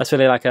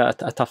really like a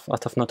tough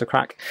nut to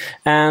crack.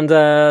 And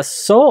I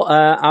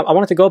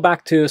wanted to go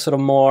back to sort of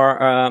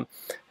more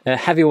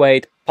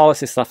heavyweight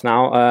policy stuff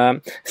now.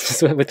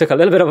 We took a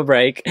little bit of a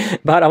break,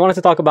 but I wanted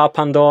to talk about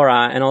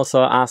Pandora and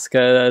also ask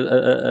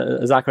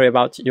Zachary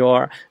about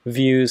your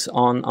views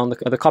on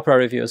the copyright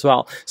review as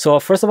well. So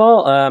first of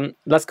all,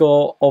 let's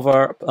go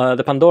over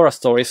the Pandora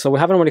story. So we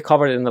haven't really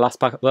covered it in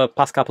the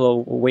past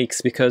couple of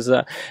weeks because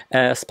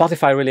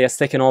Spotify really has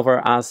taken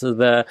over as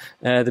the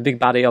big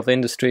baddie of the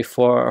industry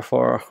for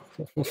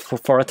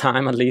a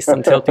time, at least,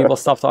 until people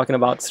stop talking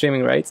about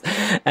streaming rates.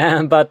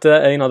 But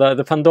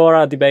the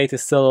Pandora debate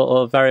is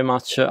still very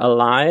much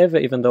alive,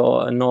 even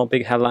though no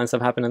big headlines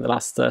have happened in the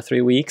last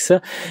 3 weeks.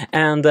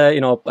 And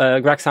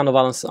Greg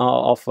Sandoval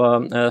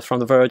from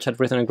The Verge had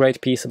written a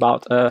great piece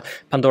about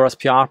Pandora's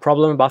PR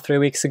problem about 3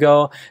 weeks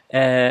ago.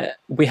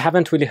 We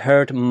haven't really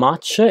heard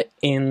much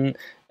in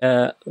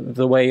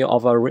the way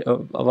of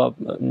a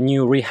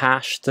new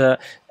rehashed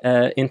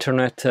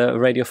Internet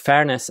Radio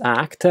Fairness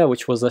Act,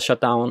 which was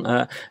shut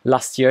down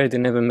last year. It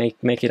didn't even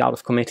make it out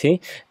of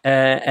committee.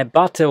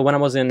 But when I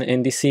was in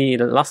DC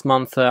last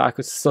month, I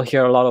could still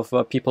hear a lot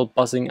of people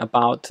buzzing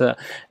about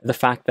the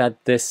fact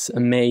that this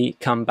may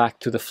come back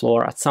to the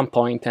floor at some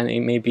point, and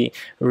it may be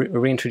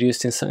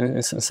reintroduced in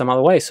some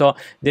other way. So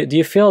do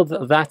you feel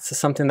that that's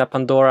something that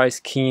Pandora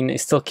is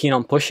still keen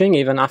on pushing,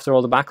 even after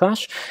all the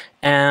backlash?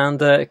 And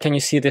can you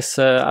see this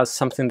as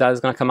something that is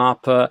going to come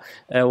up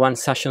when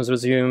sessions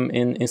resume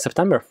in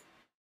September?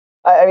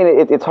 I mean,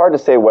 it's hard to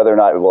say whether or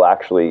not it will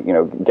actually,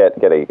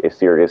 get a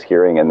serious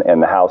hearing in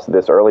the House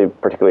this early,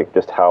 particularly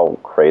just how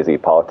crazy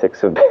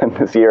politics have been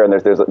this year. And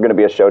there's going to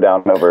be a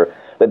showdown over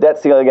the debt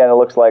ceiling again, it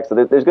looks like. So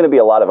there's going to be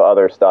a lot of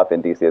other stuff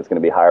in D.C. that's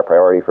going to be higher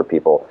priority for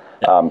people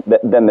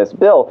than this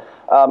bill.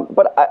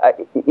 But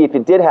if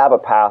it did have a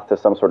path to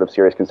some sort of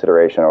serious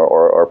consideration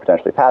or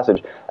potentially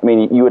passage, I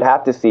mean, you would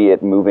have to see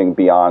it moving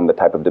beyond the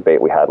type of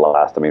debate we had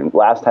last. I mean,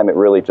 last time it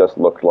really just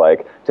looked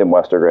like Tim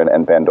Westergren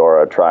and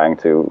Pandora trying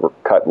to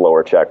cut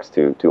lower checks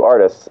to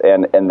artists,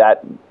 and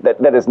that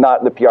is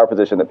not the PR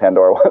position that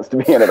Pandora wants to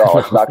be in at all.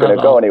 It's not going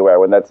to go anywhere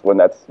when that's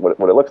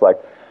what it looks like.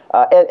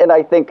 And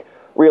I think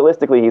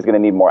realistically, he's going to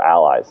need more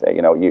allies.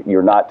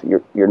 You're not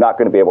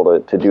going to be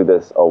able to do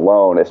this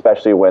alone,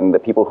 especially when the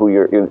people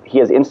he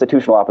has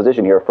institutional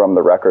opposition here from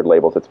the record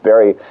labels.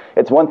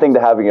 It's one thing to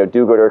have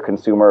do-gooder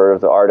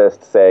consumers,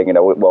 artists saying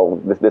well,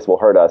 this will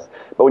hurt us,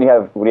 but when you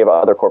have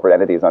other corporate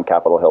entities on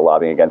Capitol Hill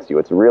lobbying against you,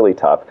 it's really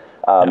tough.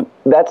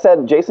 That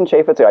said, Jason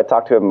Chaffetz, I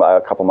talked to him a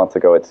couple months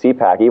ago at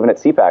CPAC. Even at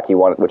CPAC, he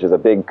wanted, which is a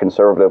big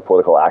conservative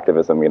political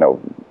activism,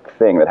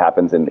 thing that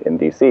happens in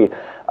DC.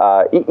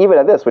 Even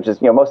at this, which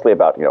is mostly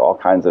about all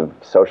kinds of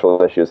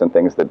social issues and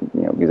things that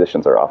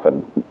musicians are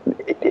often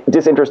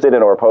disinterested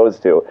in or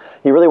opposed to.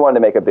 He really wanted to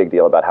make a big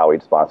deal about how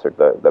he'd sponsored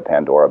the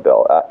Pandora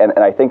bill, and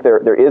I think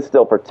there is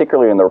still,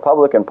 particularly in the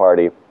Republican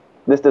Party,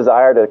 this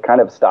desire to kind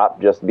of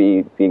stop just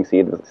being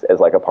seen as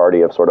like a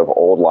party of sort of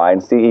old line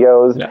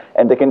CEOs,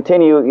 and to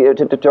continue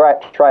to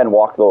try and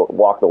walk the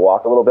walk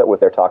a little bit with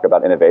their talk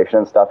about innovation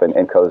and stuff,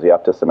 and cozy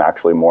up to some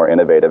actually more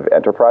innovative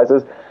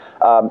enterprises.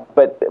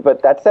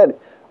 But that said,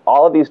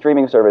 all of these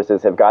streaming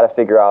services have got to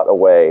figure out a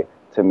way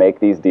to make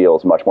these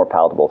deals much more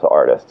palatable to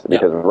artists,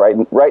 because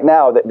right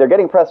now they're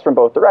getting pressed from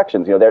both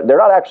directions. They're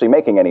not actually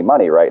making any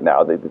money right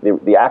now.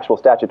 The actual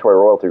statutory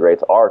royalty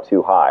rates are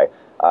too high.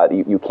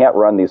 You can't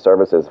run these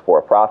services for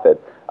a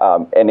profit,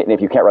 and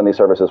if you can't run these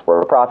services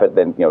for a profit,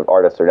 then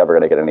artists are never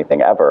going to get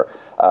anything ever.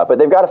 But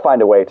they've got to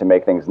find a way to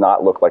make things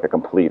not look like a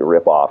complete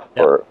ripoff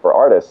for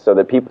artists, so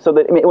that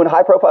when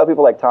high-profile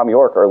people like Tom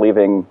York are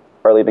leaving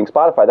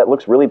Spotify, that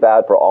looks really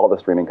bad for all the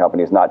streaming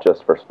companies, not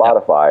just for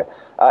Spotify.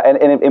 And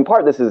in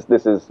part, this is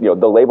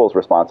the label's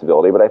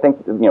responsibility. But I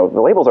think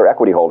the labels are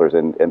equity holders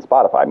in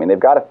Spotify. I mean, they've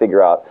got to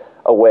figure out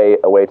a way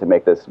to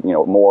make this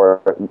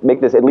make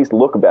this at least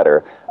look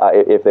better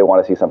if they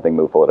want to see something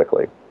move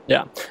politically.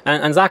 Yeah,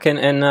 and Zach,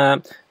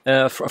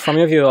 from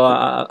your view,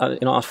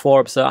 at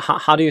Forbes,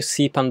 how do you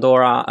see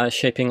Pandora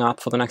shaping up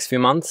for the next few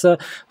months?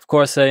 Of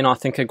course, I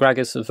think Greg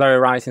is very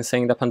right in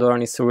saying that Pandora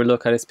needs to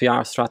relook at its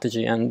PR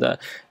strategy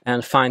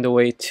and find a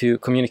way to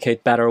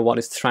communicate better what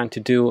it's trying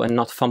to do and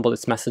not fumble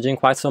its messaging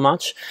quite so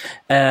much.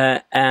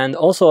 And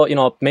also,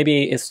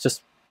 maybe it's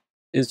just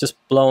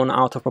blown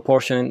out of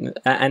proportion,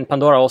 and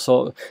Pandora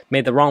also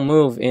made the wrong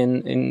move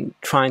in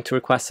trying to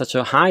request such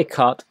a high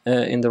cut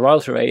in the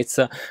royalty rates,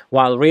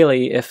 while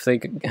really if they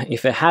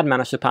had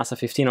managed to pass a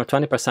 15 or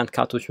 20%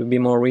 cut, which would be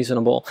more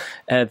reasonable,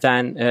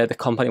 then the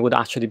company would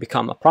actually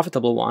become a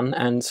profitable one,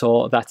 and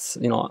so that's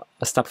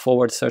a step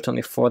forward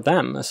certainly for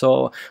them.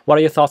 So what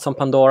are your thoughts on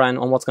Pandora and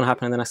on what's going to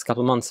happen in the next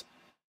couple of months?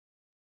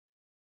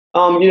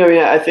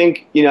 I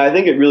think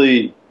it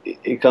really,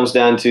 it comes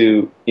down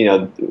to,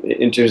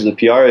 in terms of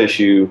the PR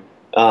issue,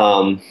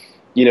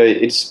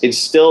 it's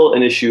still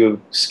an issue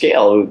of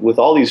scale. With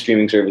all these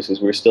streaming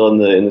services, we're still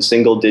in the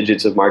single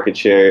digits of market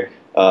share.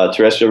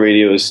 Terrestrial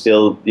radio is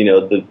still,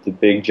 the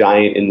big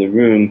giant in the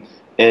room.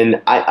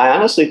 And I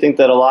honestly think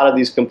that a lot of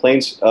these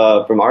complaints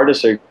from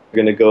artists are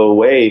going to go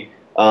away,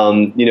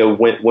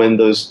 when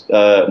those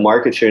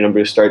market share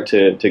numbers start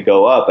to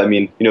go up. I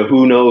mean,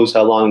 who knows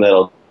how long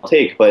that'll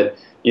take, but,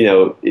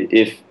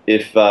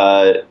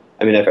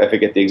 I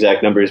forget the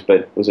exact numbers,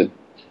 but was it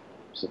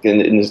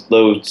in this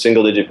low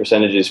single-digit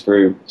percentages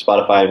for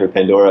Spotify and for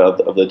Pandora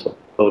of the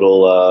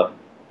total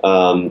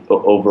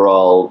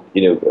overall,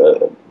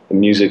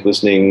 music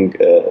listening?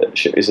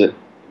 Is it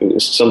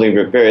was something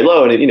very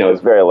low? And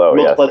it's very low.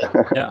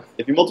 Yes.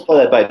 If you multiply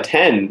that by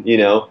 10,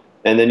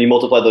 and then you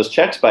multiply those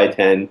checks by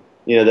 10,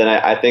 then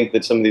I think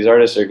that some of these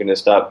artists are going to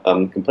stop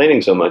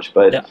complaining so much.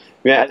 But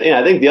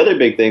I think the other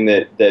big thing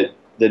that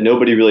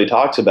nobody really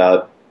talks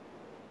about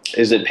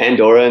is that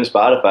Pandora and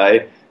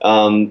Spotify,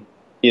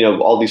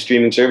 all these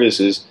streaming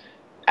services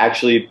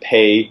actually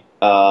pay,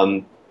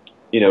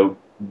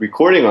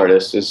 recording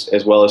artists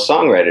as well as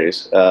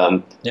songwriters,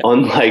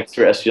 unlike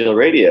terrestrial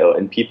radio.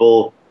 And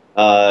people,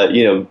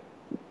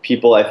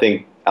 I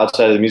think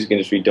outside of the music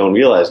industry don't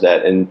realize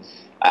that. And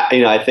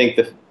I think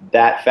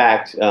that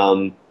fact,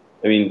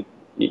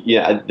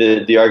 yeah,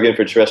 the argument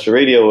for terrestrial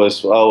radio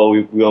was, oh, well,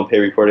 we won't pay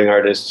recording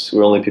artists,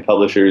 we'll only pay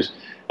publishers,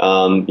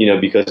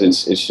 because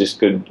it's just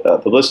good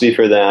publicity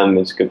for them,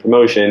 it's good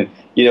promotion,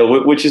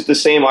 which is the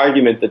same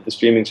argument that the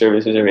streaming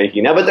services are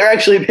making now, but they're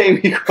actually paying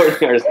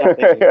recording artists, not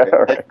paying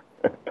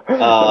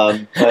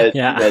but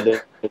yeah.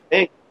 they're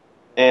paying.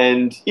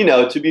 And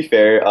to be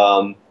fair,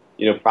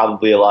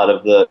 probably a lot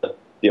of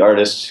the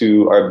artists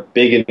who are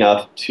big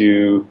enough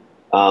to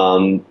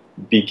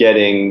be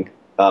getting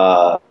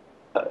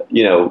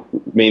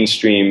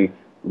mainstream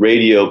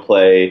radio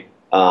play.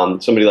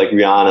 Somebody like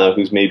Rihanna,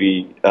 who's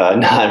maybe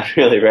not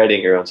really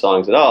writing her own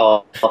songs at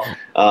all,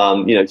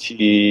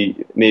 she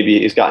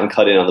maybe has gotten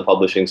cut in on the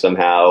publishing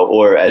somehow,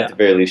 or at the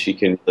very least, she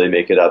can really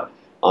make it up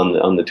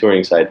on the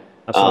touring side.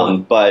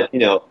 But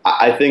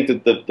I think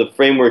that the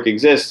framework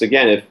exists.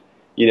 Again,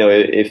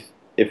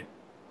 if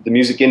the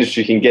music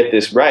industry can get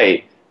this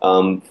right,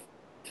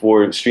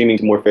 for streaming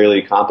to more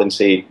fairly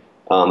compensate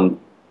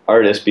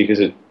artists, because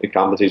it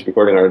compensates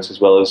recording artists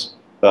as well as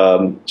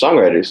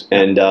songwriters.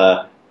 And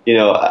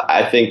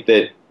I think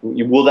that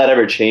will that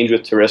ever change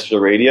with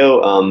terrestrial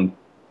radio?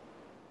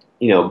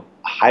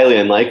 Highly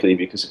unlikely,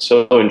 because it's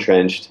so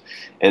entrenched,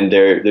 and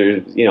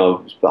there's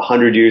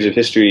 100 years of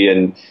history,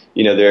 and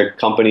there are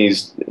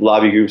companies,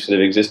 lobby groups that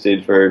have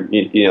existed for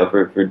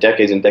for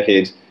decades and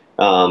decades,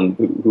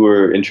 who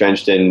are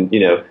entrenched and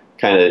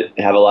kind of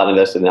have a lot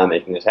invested in not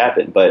making this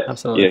happen.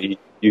 But you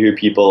hear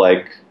people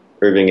like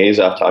Irving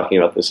Azoff talking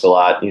about this a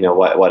lot.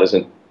 Why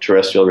doesn't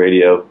terrestrial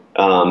radio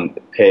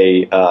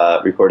pay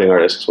recording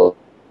artists as well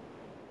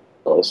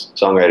as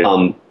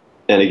songwriters?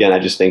 And again, I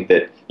just think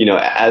that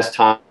as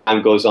time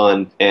goes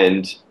on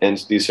and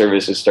these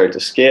services start to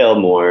scale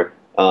more,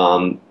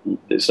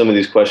 some of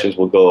these questions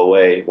will go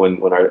away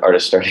when our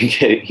artists start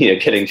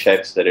getting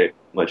checks that are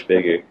much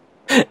bigger.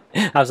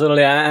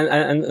 Absolutely.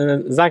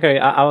 And Zachary,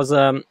 I was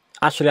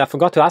actually, I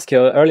forgot to ask you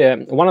earlier,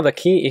 one of the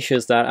key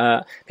issues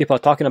that people are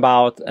talking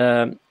about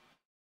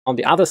on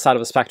the other side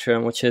of the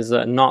spectrum, which is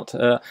not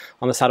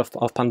on the side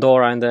of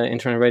Pandora and the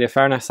Internet Radio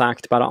Fairness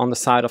Act, but on the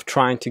side of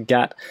trying to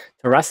get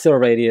terrestrial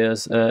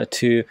radios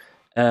to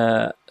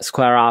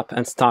square up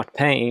and start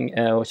paying,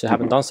 which they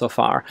haven't done so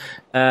far.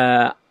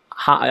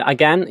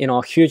 Again,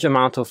 a huge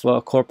amount of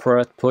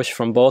corporate push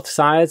from both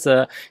sides.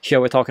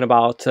 Here we're talking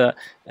about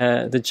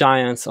the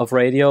giants of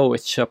radio,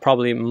 which are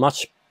probably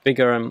much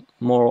bigger and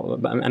more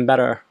and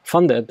better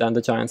funded than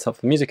the giants of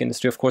the music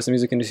industry. Of course, the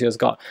music industry has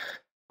got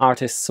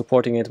artists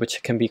supporting it,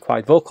 which can be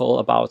quite vocal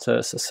about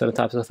certain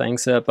types of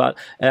things. But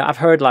I've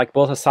heard, like,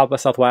 both at South by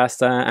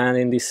Southwest and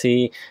in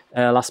DC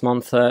last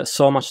month,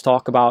 so much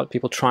talk about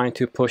people trying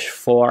to push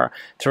for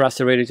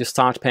terrestrial radio to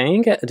start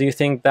paying. Do you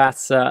think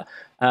that's a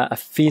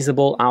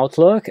feasible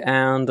outlook,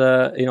 and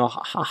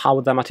how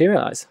would that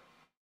materialize?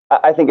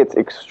 I think it's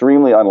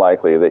extremely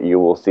unlikely that you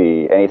will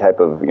see any type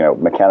of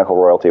mechanical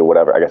royalty or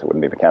whatever. I guess it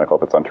wouldn't be mechanical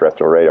if it's on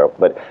terrestrial radio,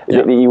 but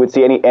you would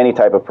see any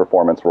type of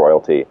performance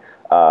royalty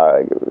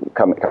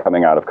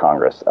coming out of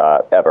Congress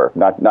ever.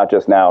 Not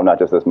just now, not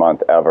just this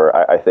month, ever.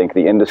 I think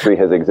the industry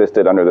has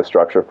existed under this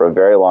structure for a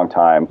very long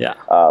time. Yeah.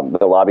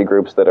 The lobby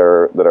groups that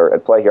are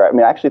at play here. I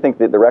mean, I actually think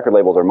that the record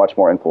labels are much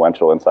more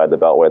influential inside the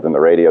Beltway than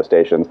the radio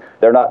stations.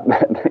 They're not,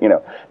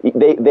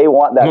 they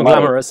want that money.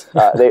 Glamorous.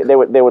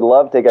 they would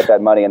love to get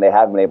that money, and they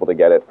haven't been able to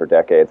get it for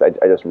decades. I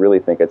just really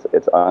think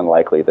it's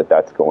unlikely that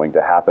that's going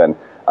to happen.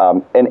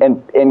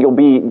 And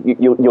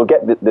you'll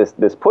get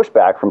this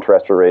pushback from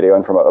terrestrial radio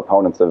and from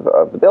opponents of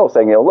the bill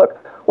saying, look,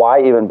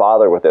 why even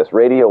bother with this?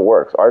 Radio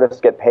works.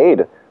 Artists get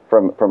paid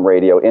from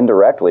radio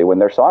indirectly when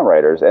they're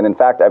songwriters. And in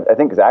fact, I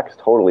think Zach's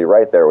totally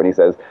right there when he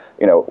says,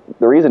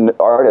 the reason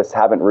artists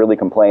haven't really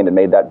complained and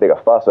made that big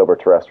a fuss over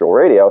terrestrial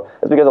radio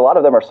is because a lot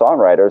of them are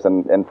songwriters,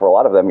 and for a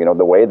lot of them,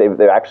 the way they've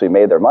actually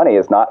made their money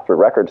is not through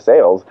record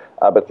sales,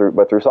 but through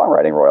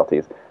songwriting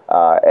royalties.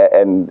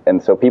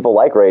 And so people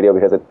like radio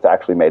because it's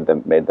actually made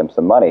them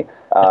some money.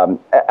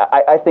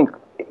 I think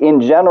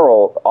in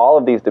general, all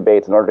of these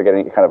debates, in order to get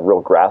any kind of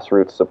real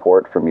grassroots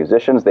support from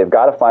musicians, they've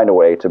got to find a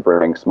way to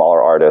bring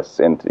smaller artists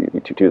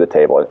to the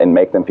table and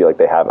make them feel like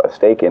they have a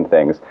stake in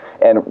things.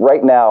 And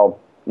right now,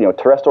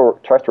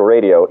 terrestrial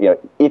radio,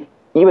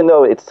 even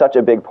though it's such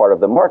a big part of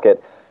the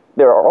market,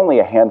 there are only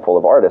a handful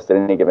of artists at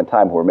any given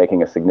time who are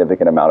making a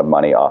significant amount of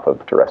money off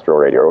of terrestrial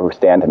radio, or who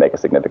stand to make a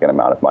significant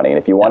amount of money. And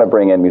if you want to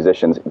bring in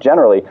musicians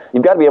generally,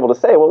 you've got to be able to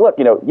say, well, look,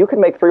 you can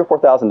make $3,000 or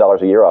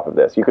 $4,000 a year off of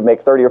this. You could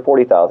make $30,000 or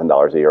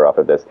 $40,000 a year off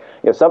of this.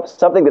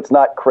 Something that's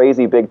not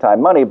crazy big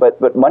time money,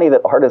 but money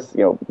that artists,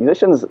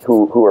 musicians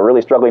who are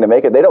really struggling to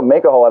make it, they don't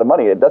make a whole lot of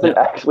money. It doesn't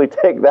actually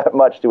take that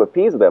much to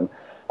appease them.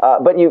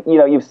 But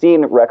you've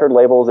seen record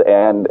labels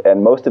and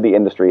most of the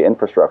industry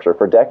infrastructure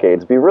for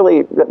decades be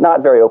really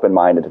not very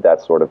open-minded to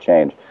that sort of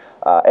change.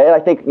 And I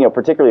think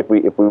particularly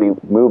if we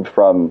moved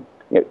from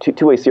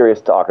to a serious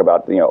talk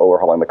about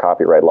overhauling the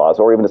copyright laws,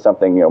 or even to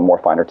something more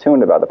finer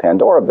tuned about the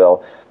Pandora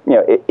bill,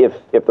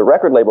 if the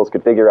record labels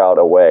could figure out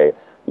a way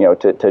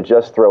to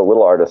just throw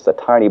little artists a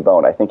tiny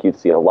bone, I think you'd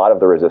see a lot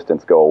of the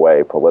resistance go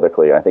away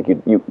politically. And I think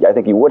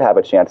you would have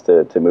a chance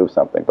to move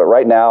something. But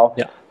right now,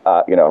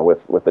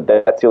 with the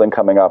debt ceiling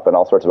coming up and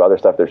all sorts of other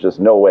stuff, there's just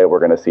no way we're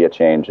going to see a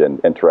change in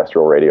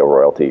terrestrial radio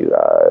royalty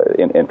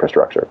in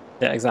infrastructure.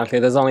 Yeah, exactly.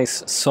 There's only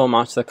so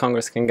much that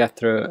Congress can get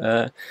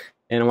through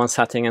in one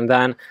setting, and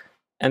then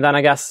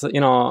I guess,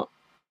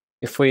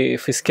 if we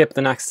skip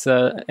the next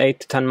 8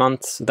 to 10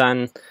 months,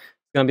 then it's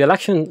going to be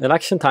election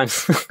time.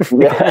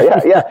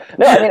 yeah.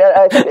 No, I mean,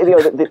 I think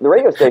the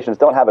radio stations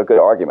don't have a good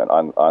argument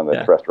on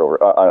the terrestrial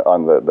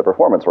on the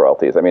performance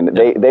royalties. I mean,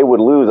 they would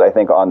lose, I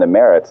think, on the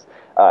merits.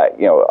 I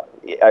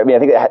mean, I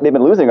think they've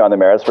been losing on the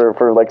merits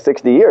for like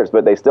 60 years,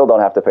 but they still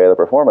don't have to pay the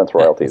performance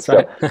royalties.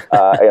 Right. So,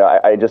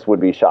 I just would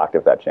be shocked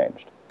if that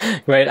changed.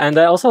 Great, and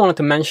I also wanted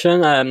to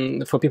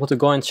mention for people to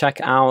go and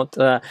check out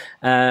a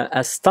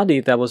study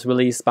that was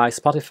released by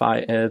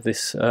Spotify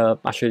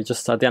actually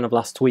just at the end of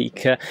last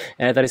week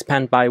that is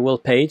penned by Will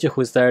Page,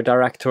 who is their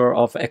director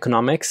of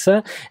economics,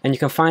 and you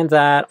can find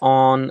that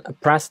on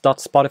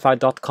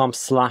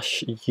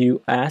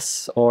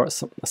press.spotify.com/US, or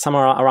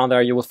somewhere around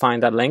there you will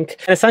find that link.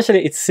 And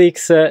essentially it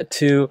seeks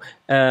to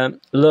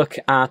look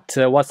at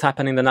what's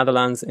happened in the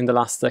Netherlands in the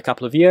last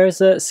couple of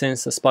years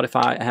since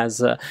Spotify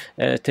has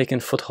taken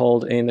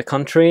foothold in the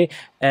country.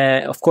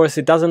 Of course,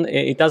 it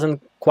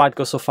doesn't quite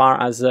go so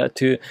far as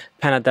to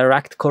pen a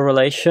direct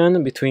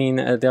correlation between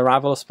the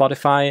arrival of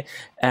Spotify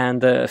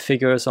and the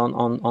figures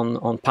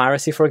on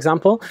piracy, for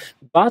example.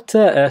 But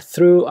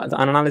through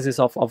an analysis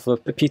of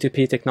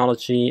P2P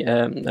technology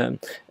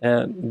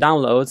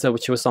downloads,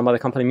 which was done by the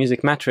company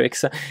Music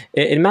Metrics,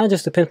 it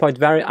manages to pinpoint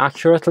very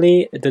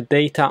accurately the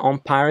data on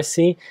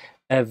piracy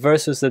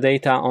versus the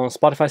data on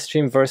Spotify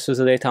stream versus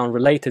the data on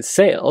related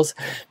sales.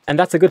 And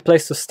that's a good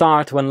place to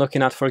start when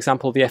looking at, for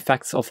example, the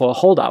effects of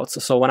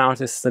holdouts. So when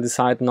artists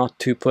decide not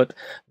to put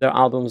their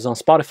albums on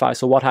Spotify,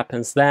 so what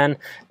happens then?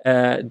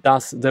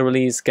 Does the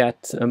release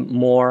get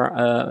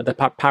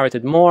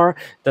pirated more?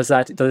 Does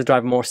it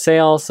drive more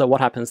sales? So what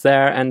happens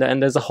there? And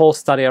there's a whole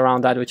study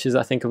around that, which is,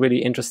 I think, really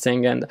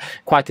interesting and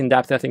quite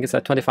in-depth. I think it's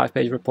a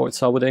 25-page report.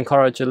 So I would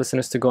encourage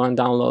listeners to go and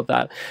download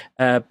that.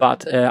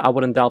 But I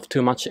wouldn't delve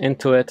too much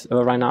into it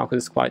right now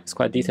because it's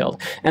quite detailed.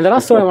 And the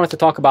last story I wanted to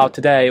talk about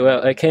today,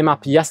 well, it came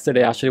up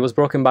yesterday actually. It was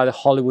broken by the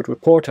Hollywood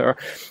Reporter,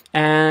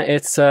 and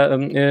it's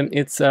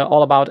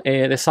all about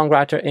the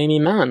songwriter Aimee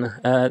Mann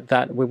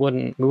that we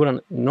wouldn't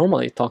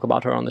normally talk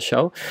about her on the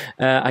show,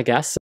 I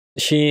guess.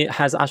 She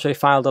has actually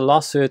filed a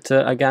lawsuit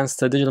against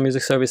the digital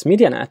music service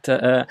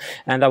MediaNet,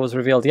 and that was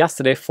revealed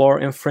yesterday, for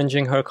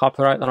infringing her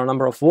copyright on a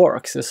number of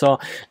works. So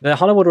the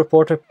Hollywood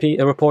Reporter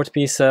report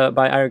piece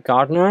by Eric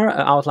Gardner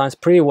outlines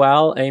pretty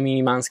well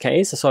Aimee Mann's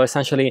case. So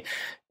essentially,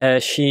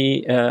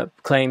 she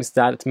claims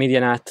that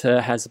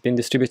MediaNet has been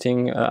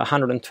distributing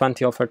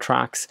 120 of her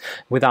tracks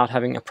without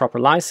having a proper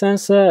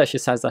license. She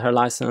says that her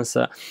license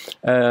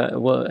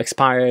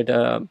expired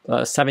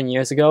 7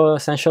 years ago,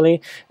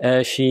 essentially.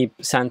 She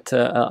sent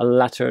a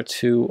letter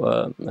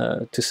to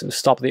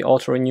stop the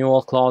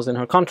auto-renewal clause in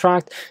her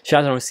contract. She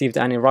hasn't received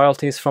any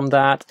royalties from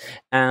that.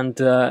 And,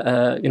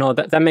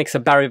 that makes a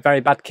very, very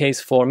bad case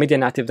for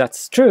MediaNet if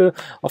that's true.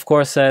 Of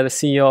course, the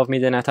CEO of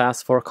MediaNet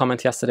asked for a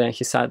comment yesterday, and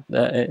he said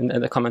in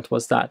the comment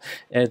was that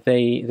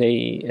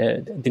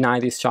they deny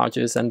these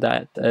charges and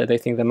that they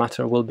think the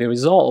matter will be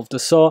resolved.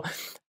 So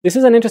this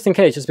is an interesting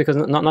case, just because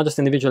not just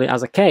individually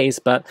as a case,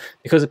 but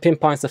because it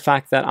pinpoints the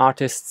fact that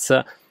artists,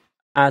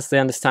 as they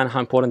understand how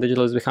important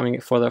digital is becoming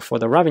for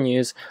their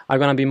revenues, are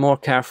going to be more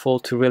careful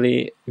to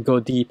really go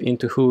deep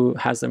into who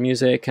has the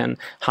music and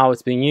how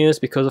it's being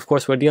used, because of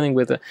course we're dealing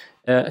with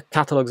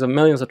catalogs of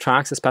millions of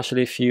tracks,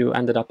 especially if you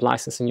ended up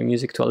licensing your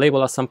music to a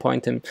label at some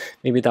point and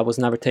maybe that was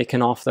never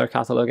taken off their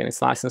catalog and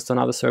it's licensed to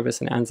another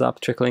service and ends up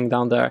trickling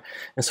down there.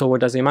 And so where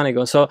does your money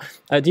go? So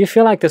do you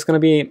feel like there's going to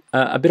be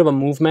a bit of a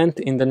movement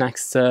in the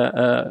next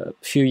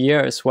few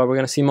years where we're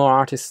going to see more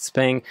artists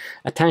paying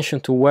attention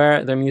to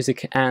where their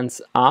music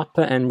ends up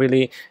and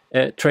really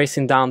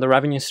tracing down the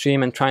revenue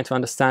stream and trying to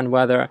understand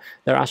whether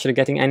they're actually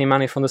getting any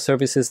money from the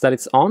services that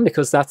it's on?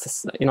 Because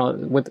that's,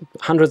 with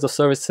hundreds of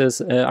services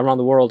around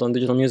the world on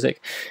digital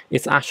music,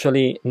 it's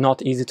actually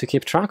not easy to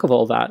keep track of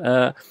all that.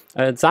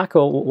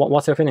 Zacco,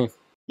 what's your opinion?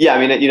 Yeah,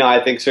 I mean,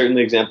 I think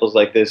certainly examples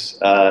like this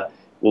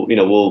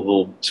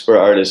will spur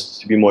artists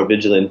to be more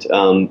vigilant.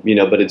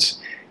 But it's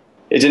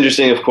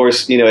interesting, of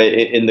course,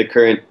 in the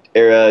current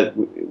era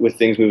with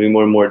things moving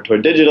more and more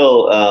toward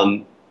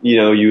digital,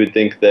 you would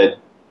think that,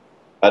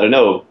 I don't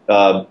know,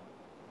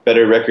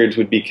 better records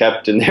would be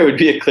kept and there would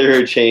be a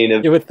clearer chain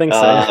of, you would think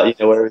so.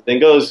 Where everything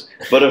goes.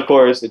 But of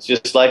course, it's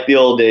just like the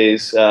old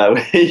days.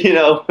 Where did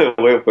all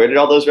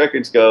those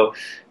records go?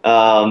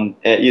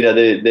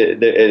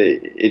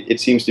 It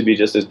seems to be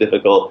just as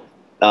difficult,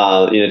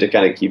 to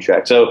kind of keep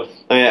track. So,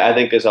 I mean, I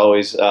think as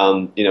always,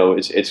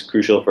 it's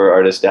crucial for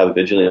artists to have a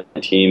vigilant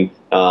team,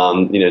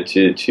 to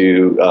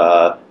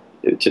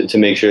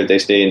make sure that they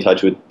stay in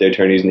touch with their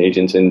attorneys and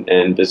agents and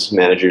business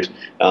managers,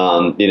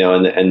 and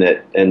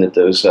that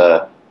those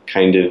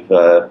kind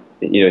of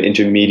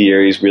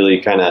intermediaries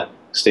really kind of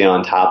stay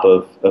on top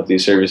of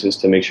these services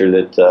to make sure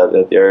that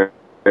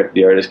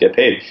the artists get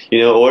paid.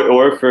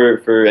 Or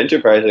for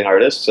enterprising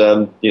artists,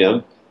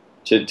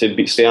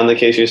 stay on the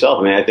case yourself.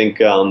 I mean, I think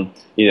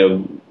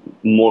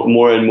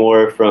more and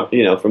more from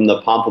from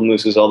the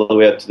Pomplamooses all the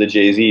way up to the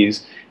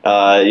Jay-Z's.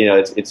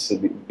 It's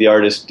the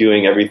artist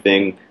doing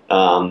everything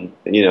on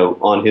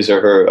his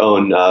or her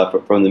own,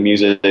 from the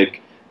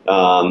music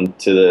to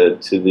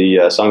the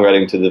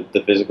songwriting to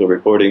the physical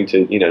recording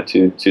to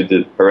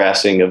the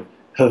harassing of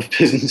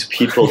business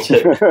people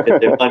to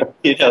get their money.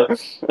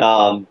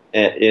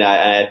 And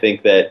I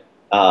think that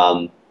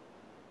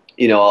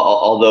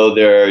although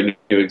there are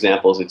new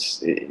examples,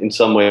 it's in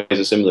some ways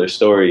a similar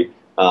story.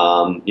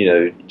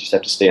 You just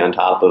have to stay on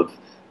top of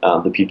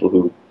the people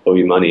who owe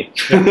you money.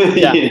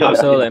 Yeah,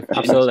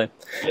 absolutely.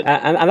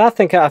 And I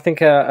think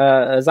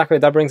Zachary,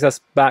 that brings us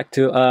back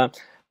to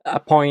a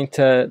point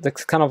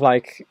that's kind of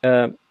like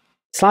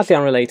slightly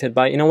unrelated,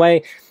 but in a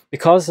way,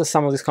 because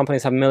some of these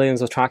companies have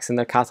millions of tracks in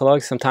their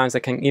catalog, sometimes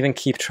they can even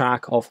keep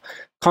track of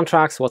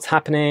contracts, what's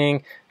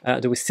happening,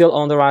 do we still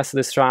own the rights to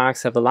these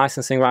tracks, have the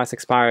licensing rights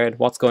expired,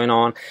 what's going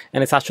on,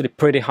 and it's actually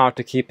pretty hard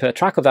to keep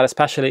track of that,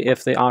 especially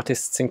if the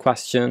artists in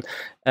question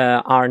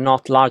are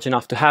not large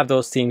enough to have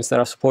those teams that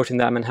are supporting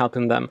them and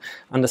helping them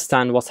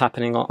understand what's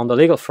happening on the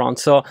legal front.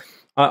 So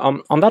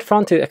on that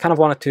front, I kind of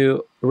wanted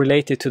to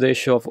relate it to the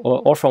issue of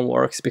orphan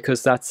works,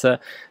 because that's a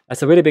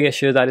really big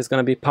issue that is going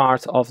to be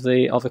part of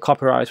the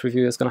copyright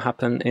review that's going to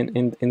happen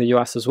in the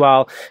US as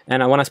well.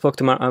 And when I spoke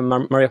to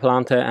Maria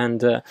Palante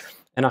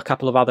and a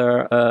couple of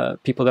other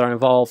people that are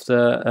involved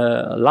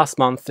last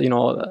month,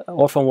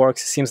 orphan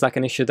works seems like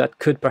an issue that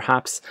could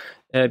perhaps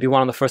be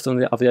one of the first on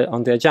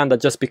the agenda,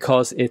 just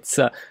because it's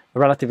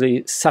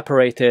relatively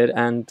separated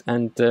and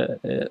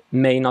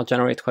may not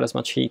generate quite as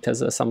much heat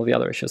as some of the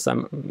other issues that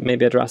may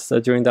be addressed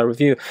during that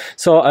review.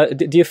 So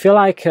do you feel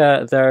like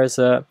there's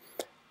a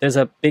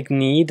big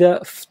need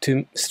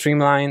to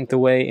streamline the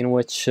way in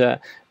which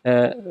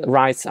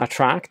rights are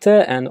tracked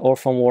and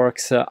orphan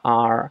works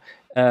are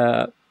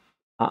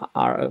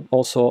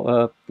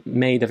also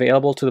made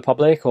available to the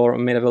public or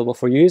made available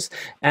for use?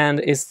 And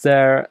is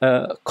there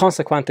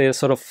consequently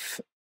sort of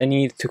a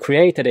need to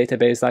create a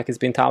database like it's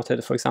been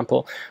touted, for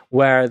example,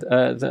 where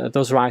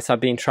those rights are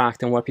being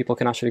tracked and where people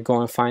can actually go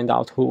and find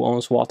out who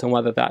owns what and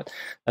whether that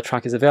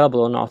track is available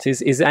or not?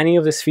 Is any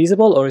of this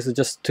feasible, or is it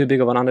just too big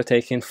of an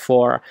undertaking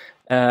for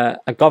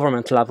a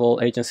government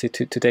level agency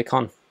to take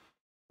on?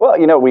 Well,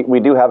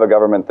 we do have a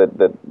government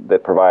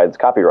that provides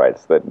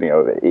copyrights, that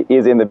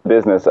is in the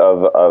business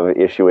of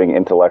issuing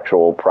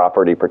intellectual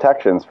property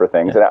protections for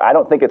things, and I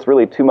don't think it's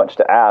really too much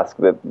to ask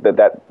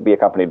that be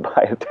accompanied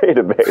by a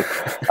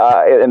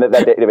database, and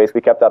that database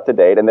be kept up to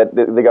date, and that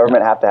the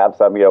government have to have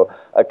some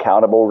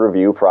accountable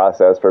review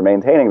process for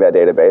maintaining that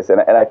database, and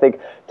I think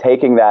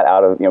taking that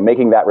out of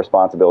making that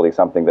responsibility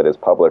something that is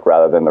public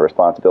rather than the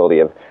responsibility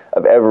of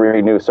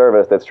every new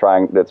service that's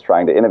trying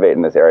to innovate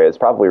in this area is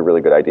probably a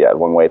really good idea.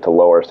 One way to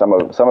lower some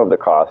of the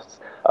costs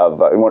of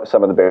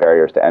some of the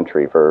barriers to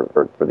entry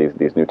for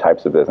these new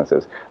types of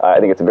businesses. I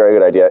think it's a very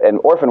good idea. And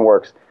orphan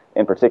works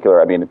in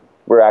particular, I mean,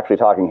 we're actually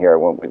talking here,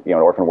 an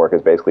orphan work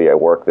is basically a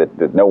work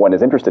that no one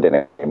is interested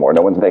in anymore.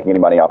 No one's making any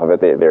money off of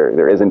it.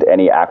 There isn't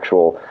any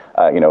actual,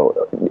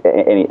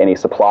 any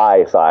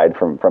supply side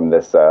from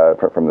this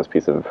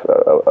piece of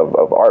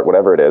art,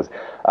 whatever it is.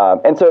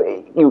 And so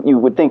you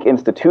would think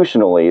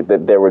institutionally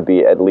that there would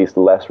be at least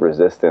less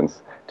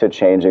resistance to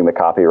changing the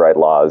copyright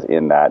laws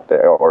in that,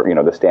 or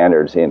the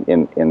standards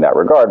in that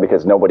regard,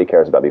 because nobody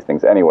cares about these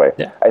things anyway.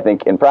 Yeah. I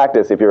think in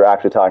practice, if you're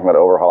actually talking about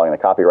overhauling the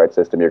copyright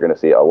system, you're going to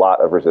see a lot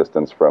of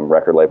resistance from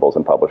record labels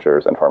and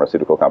publishers and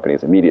pharmaceutical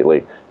companies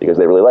immediately, because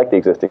they really like the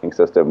existing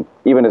system.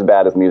 Even as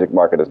bad as the music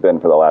market has been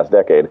for the last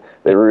decade,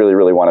 they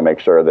really want to make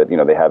sure that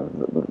they have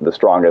the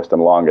strongest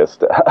and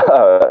longest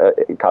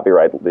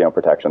copyright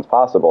protections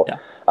possible. Yeah.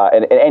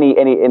 And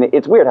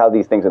it's weird how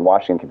these things in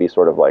Washington can be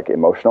sort of like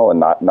emotional and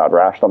not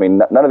rational. I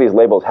mean, none of these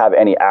labels have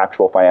any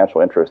actual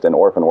financial interest in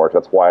orphan works.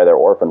 That's why they're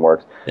orphan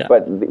works. Yeah.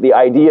 But the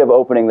idea of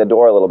opening the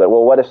door a little bit,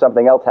 well, what if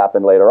something else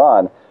happened later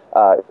on,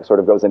 sort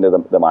of goes into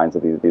the minds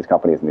of these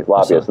companies and these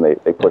lobbyists, and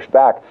they push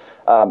back.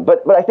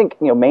 But I think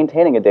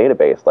maintaining a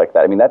database like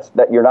that, I mean,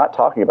 that you're not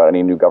talking about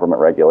any new government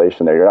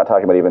regulation there. You're not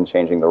talking about even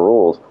changing the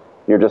rules.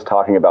 You're just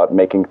talking about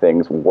making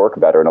things work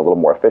better and a little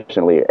more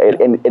efficiently.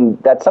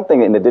 And that's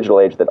something in the digital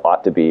age that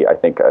ought to be, I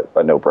think,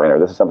 a no-brainer.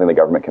 This is something the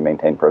government can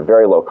maintain for a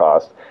very low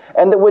cost,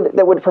 and that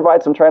would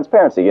provide some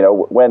transparency.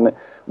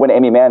 When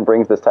Aimee Mann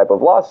brings this type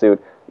of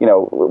lawsuit,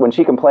 when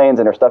she complains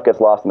and her stuff gets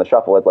lost in the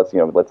shuffle, let's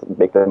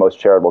make the most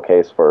charitable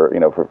case for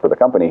the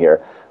company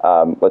here.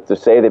 Let's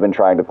just say they've been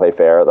trying to play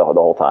fair the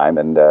whole time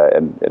and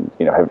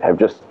have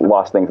just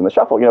lost things in the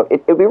shuffle.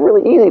 It'd be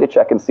really easy to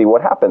check and see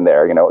what happened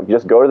there. You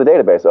just go to the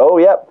database. Oh,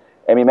 yep.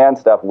 Aimee Mann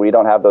stuff, we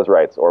don't have those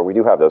rights, or we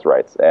do have those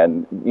rights,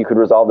 and you could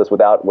resolve this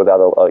without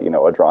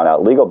a drawn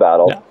out legal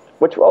battle, yeah.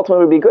 Which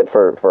ultimately would be good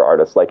for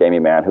artists like Aimee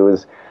Mann, who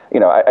is,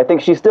 I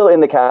think she's still in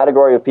the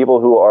category of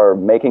people who are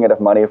making enough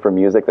money for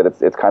music that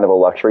it's kind of a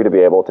luxury to be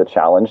able to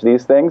challenge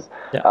these things.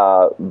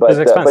 Yeah. But it's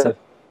expensive.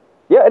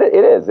 Yeah, it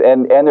is,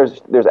 and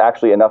there's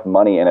actually enough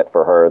money in it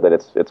for her that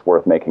it's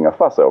worth making a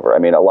fuss over. I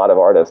mean, a lot of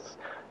artists,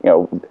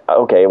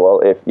 okay,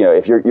 well,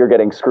 if you're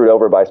getting screwed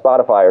over by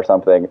Spotify or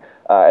something,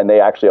 and they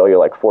actually owe you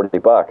like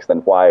 $40, then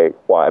why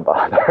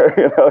bother?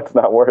 It's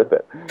not worth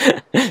it.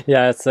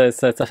 Yeah,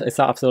 it's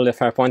absolutely a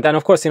fair point. And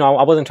of course,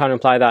 I wasn't trying to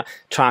imply that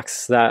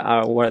tracks that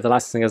are where the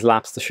licensing is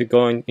lapsed should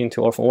go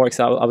into orphan works.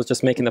 I was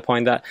just making the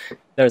point that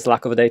there's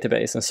lack of a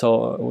database, and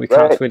so we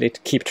can't really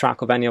keep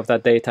track of any of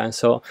that data, and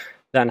so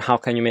then how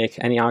can you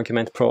make any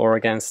argument pro or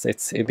against?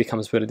 It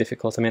becomes really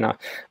difficult. I mean,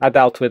 I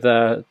dealt with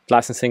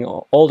licensing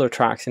older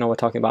tracks, we're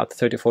talking about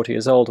 30, 40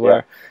 years old,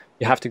 where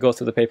you have to go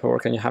through the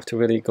paperwork and you have to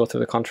really go through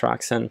the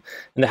contracts, and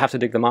they have to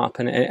dig them up,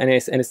 and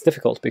it's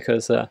difficult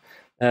because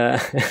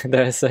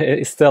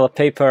it's still a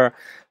paper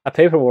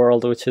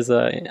world, which is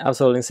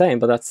absolutely insane,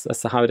 but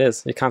that's how it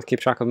is. You can't keep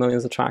track of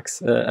millions of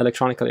tracks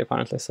electronically,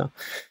 apparently. So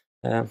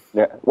well,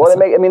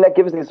 that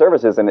gives these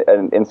services an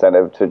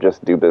incentive to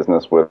just do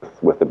business with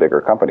the bigger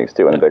companies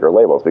too, and the bigger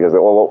labels, because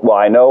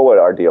I know what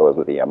our deal is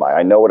with EMI,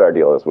 I know what our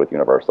deal is with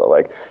Universal.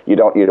 Like you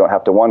don't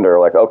have to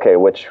wonder like, okay,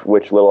 which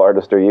little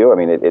artist are you? I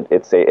mean, it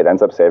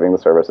ends up saving the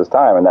service's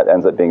time, and that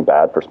ends up being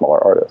bad for smaller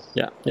artists.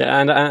 Yeah,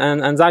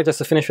 and Zach, just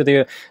to finish with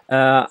you,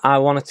 I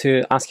wanted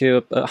to ask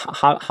you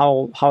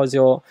how is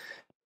your.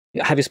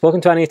 Have you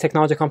spoken to any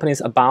technology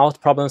companies about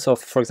problems of,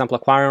 for example,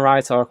 acquiring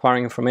rights or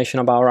acquiring information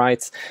about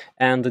rights?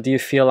 And do you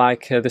feel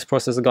like this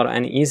process got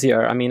any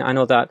easier? I mean, I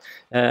know that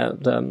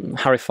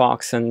Harry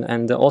Fox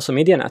and also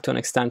MediaNet to an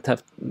extent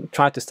have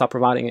tried to stop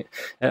providing it.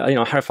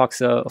 Harry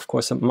Fox, of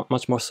course,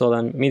 much more so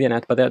than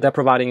MediaNet, but they're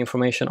providing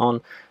information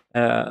on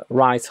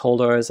rights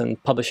holders and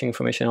publishing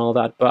information and all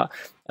that. But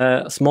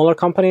smaller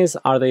companies,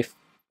 are they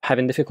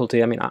having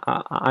difficulty? I mean,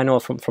 I know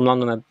from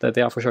London that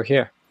they are for sure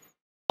here.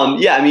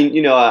 Yeah, I mean,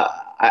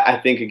 I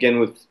think again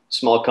with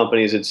small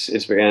companies,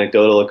 it's very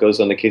anecdotal. It goes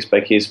on a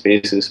case-by-case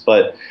basis.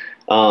 But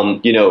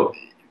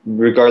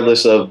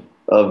regardless of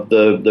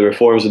the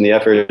reforms and the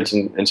efforts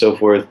and so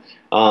forth,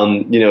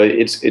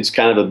 it's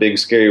kind of a big,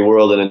 scary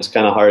world, and it's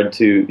kind of hard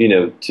to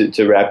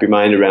to wrap your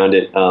mind around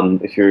it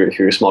if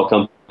you're a small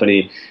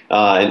company,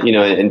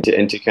 and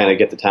to kind of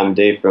get the time of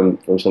day from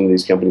some of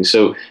these companies.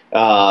 So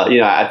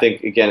I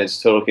think again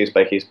it's total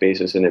case-by-case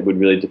basis, and it would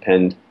really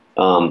depend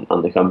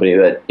on the company.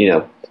 That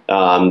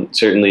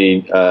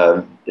certainly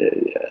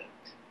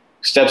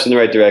steps in the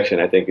right direction,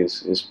 I think,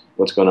 is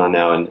what's going on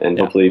now, and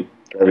hopefully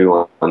for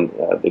everyone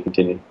they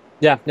continue.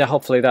 Yeah,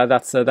 hopefully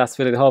that's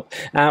really the hope.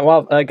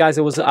 Well, guys,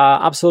 it was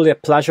absolutely a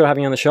pleasure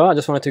having you on the show. I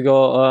just wanted to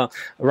go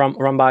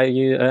run by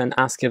you and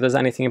ask if there's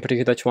anything in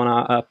particular that you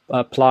want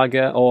to plug,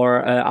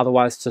 or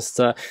otherwise just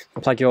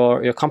plug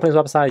your company's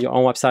website, your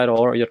own website,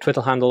 or your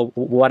Twitter handle,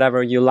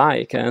 whatever you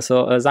like. And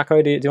so,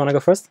 Zachary, do you want to go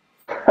first?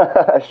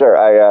 Sure.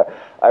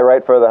 I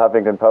write for the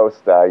Huffington Post.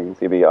 You can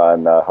see me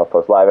on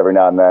HuffPost Live every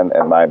now and then,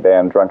 and my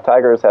band Drunk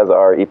Tigers has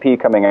our EP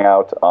coming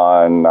out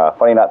on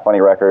Funny Not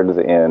Funny Records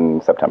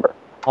in September.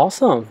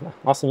 Awesome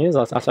news.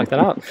 I'll check that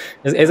out.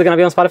 Is it going to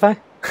be on Spotify?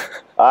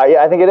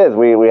 Yeah, I think it is.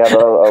 We have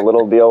a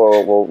little deal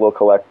where we'll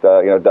collect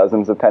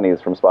dozens of pennies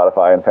from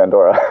Spotify and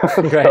Pandora.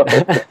 Great.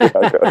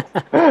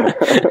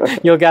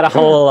 You'll get a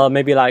whole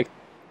maybe like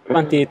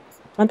 20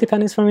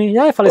 pennies from me?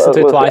 Yeah, if I listen to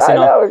it twice, I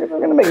know. We're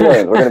going to make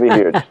millions. We're going to be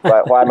huge.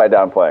 Why am I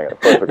downplaying it?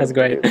 Of course That's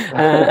great.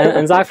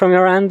 And Zach, from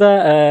your end,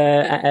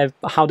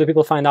 how do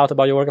people find out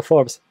about your work at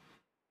Forbes?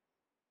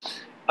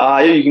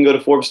 You can go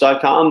to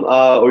Forbes.com,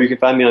 or you can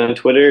find me on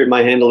Twitter.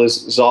 My handle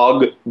is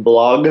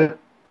Zogblog.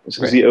 It's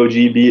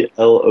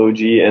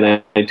Zogblog,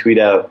 and I tweet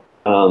out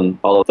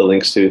all of the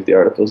links to the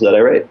articles that I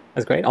write.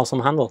 That's great.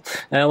 Awesome handle.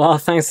 Well,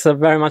 thanks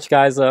very much,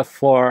 guys,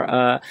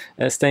 for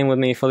staying with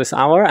me for this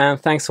hour,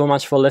 and thanks so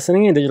much for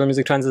listening. Digital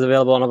Music Trends is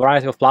available on a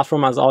variety of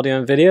platforms as audio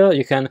and video.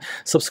 You can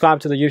subscribe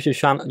to the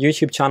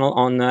YouTube channel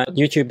on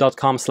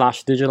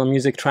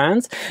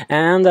youtube.com/digitalmusictrends,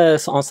 and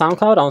on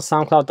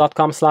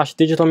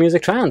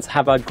soundcloud.com/digitalmusictrends.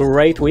 Have a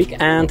great week,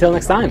 and until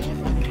next time.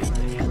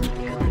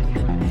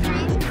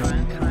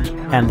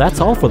 And that's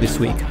all for this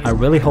week. I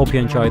really hope you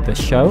enjoyed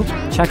this show.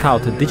 Check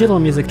out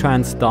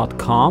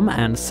digitalmusictrends.com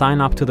and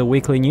sign up to the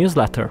weekly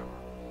newsletter.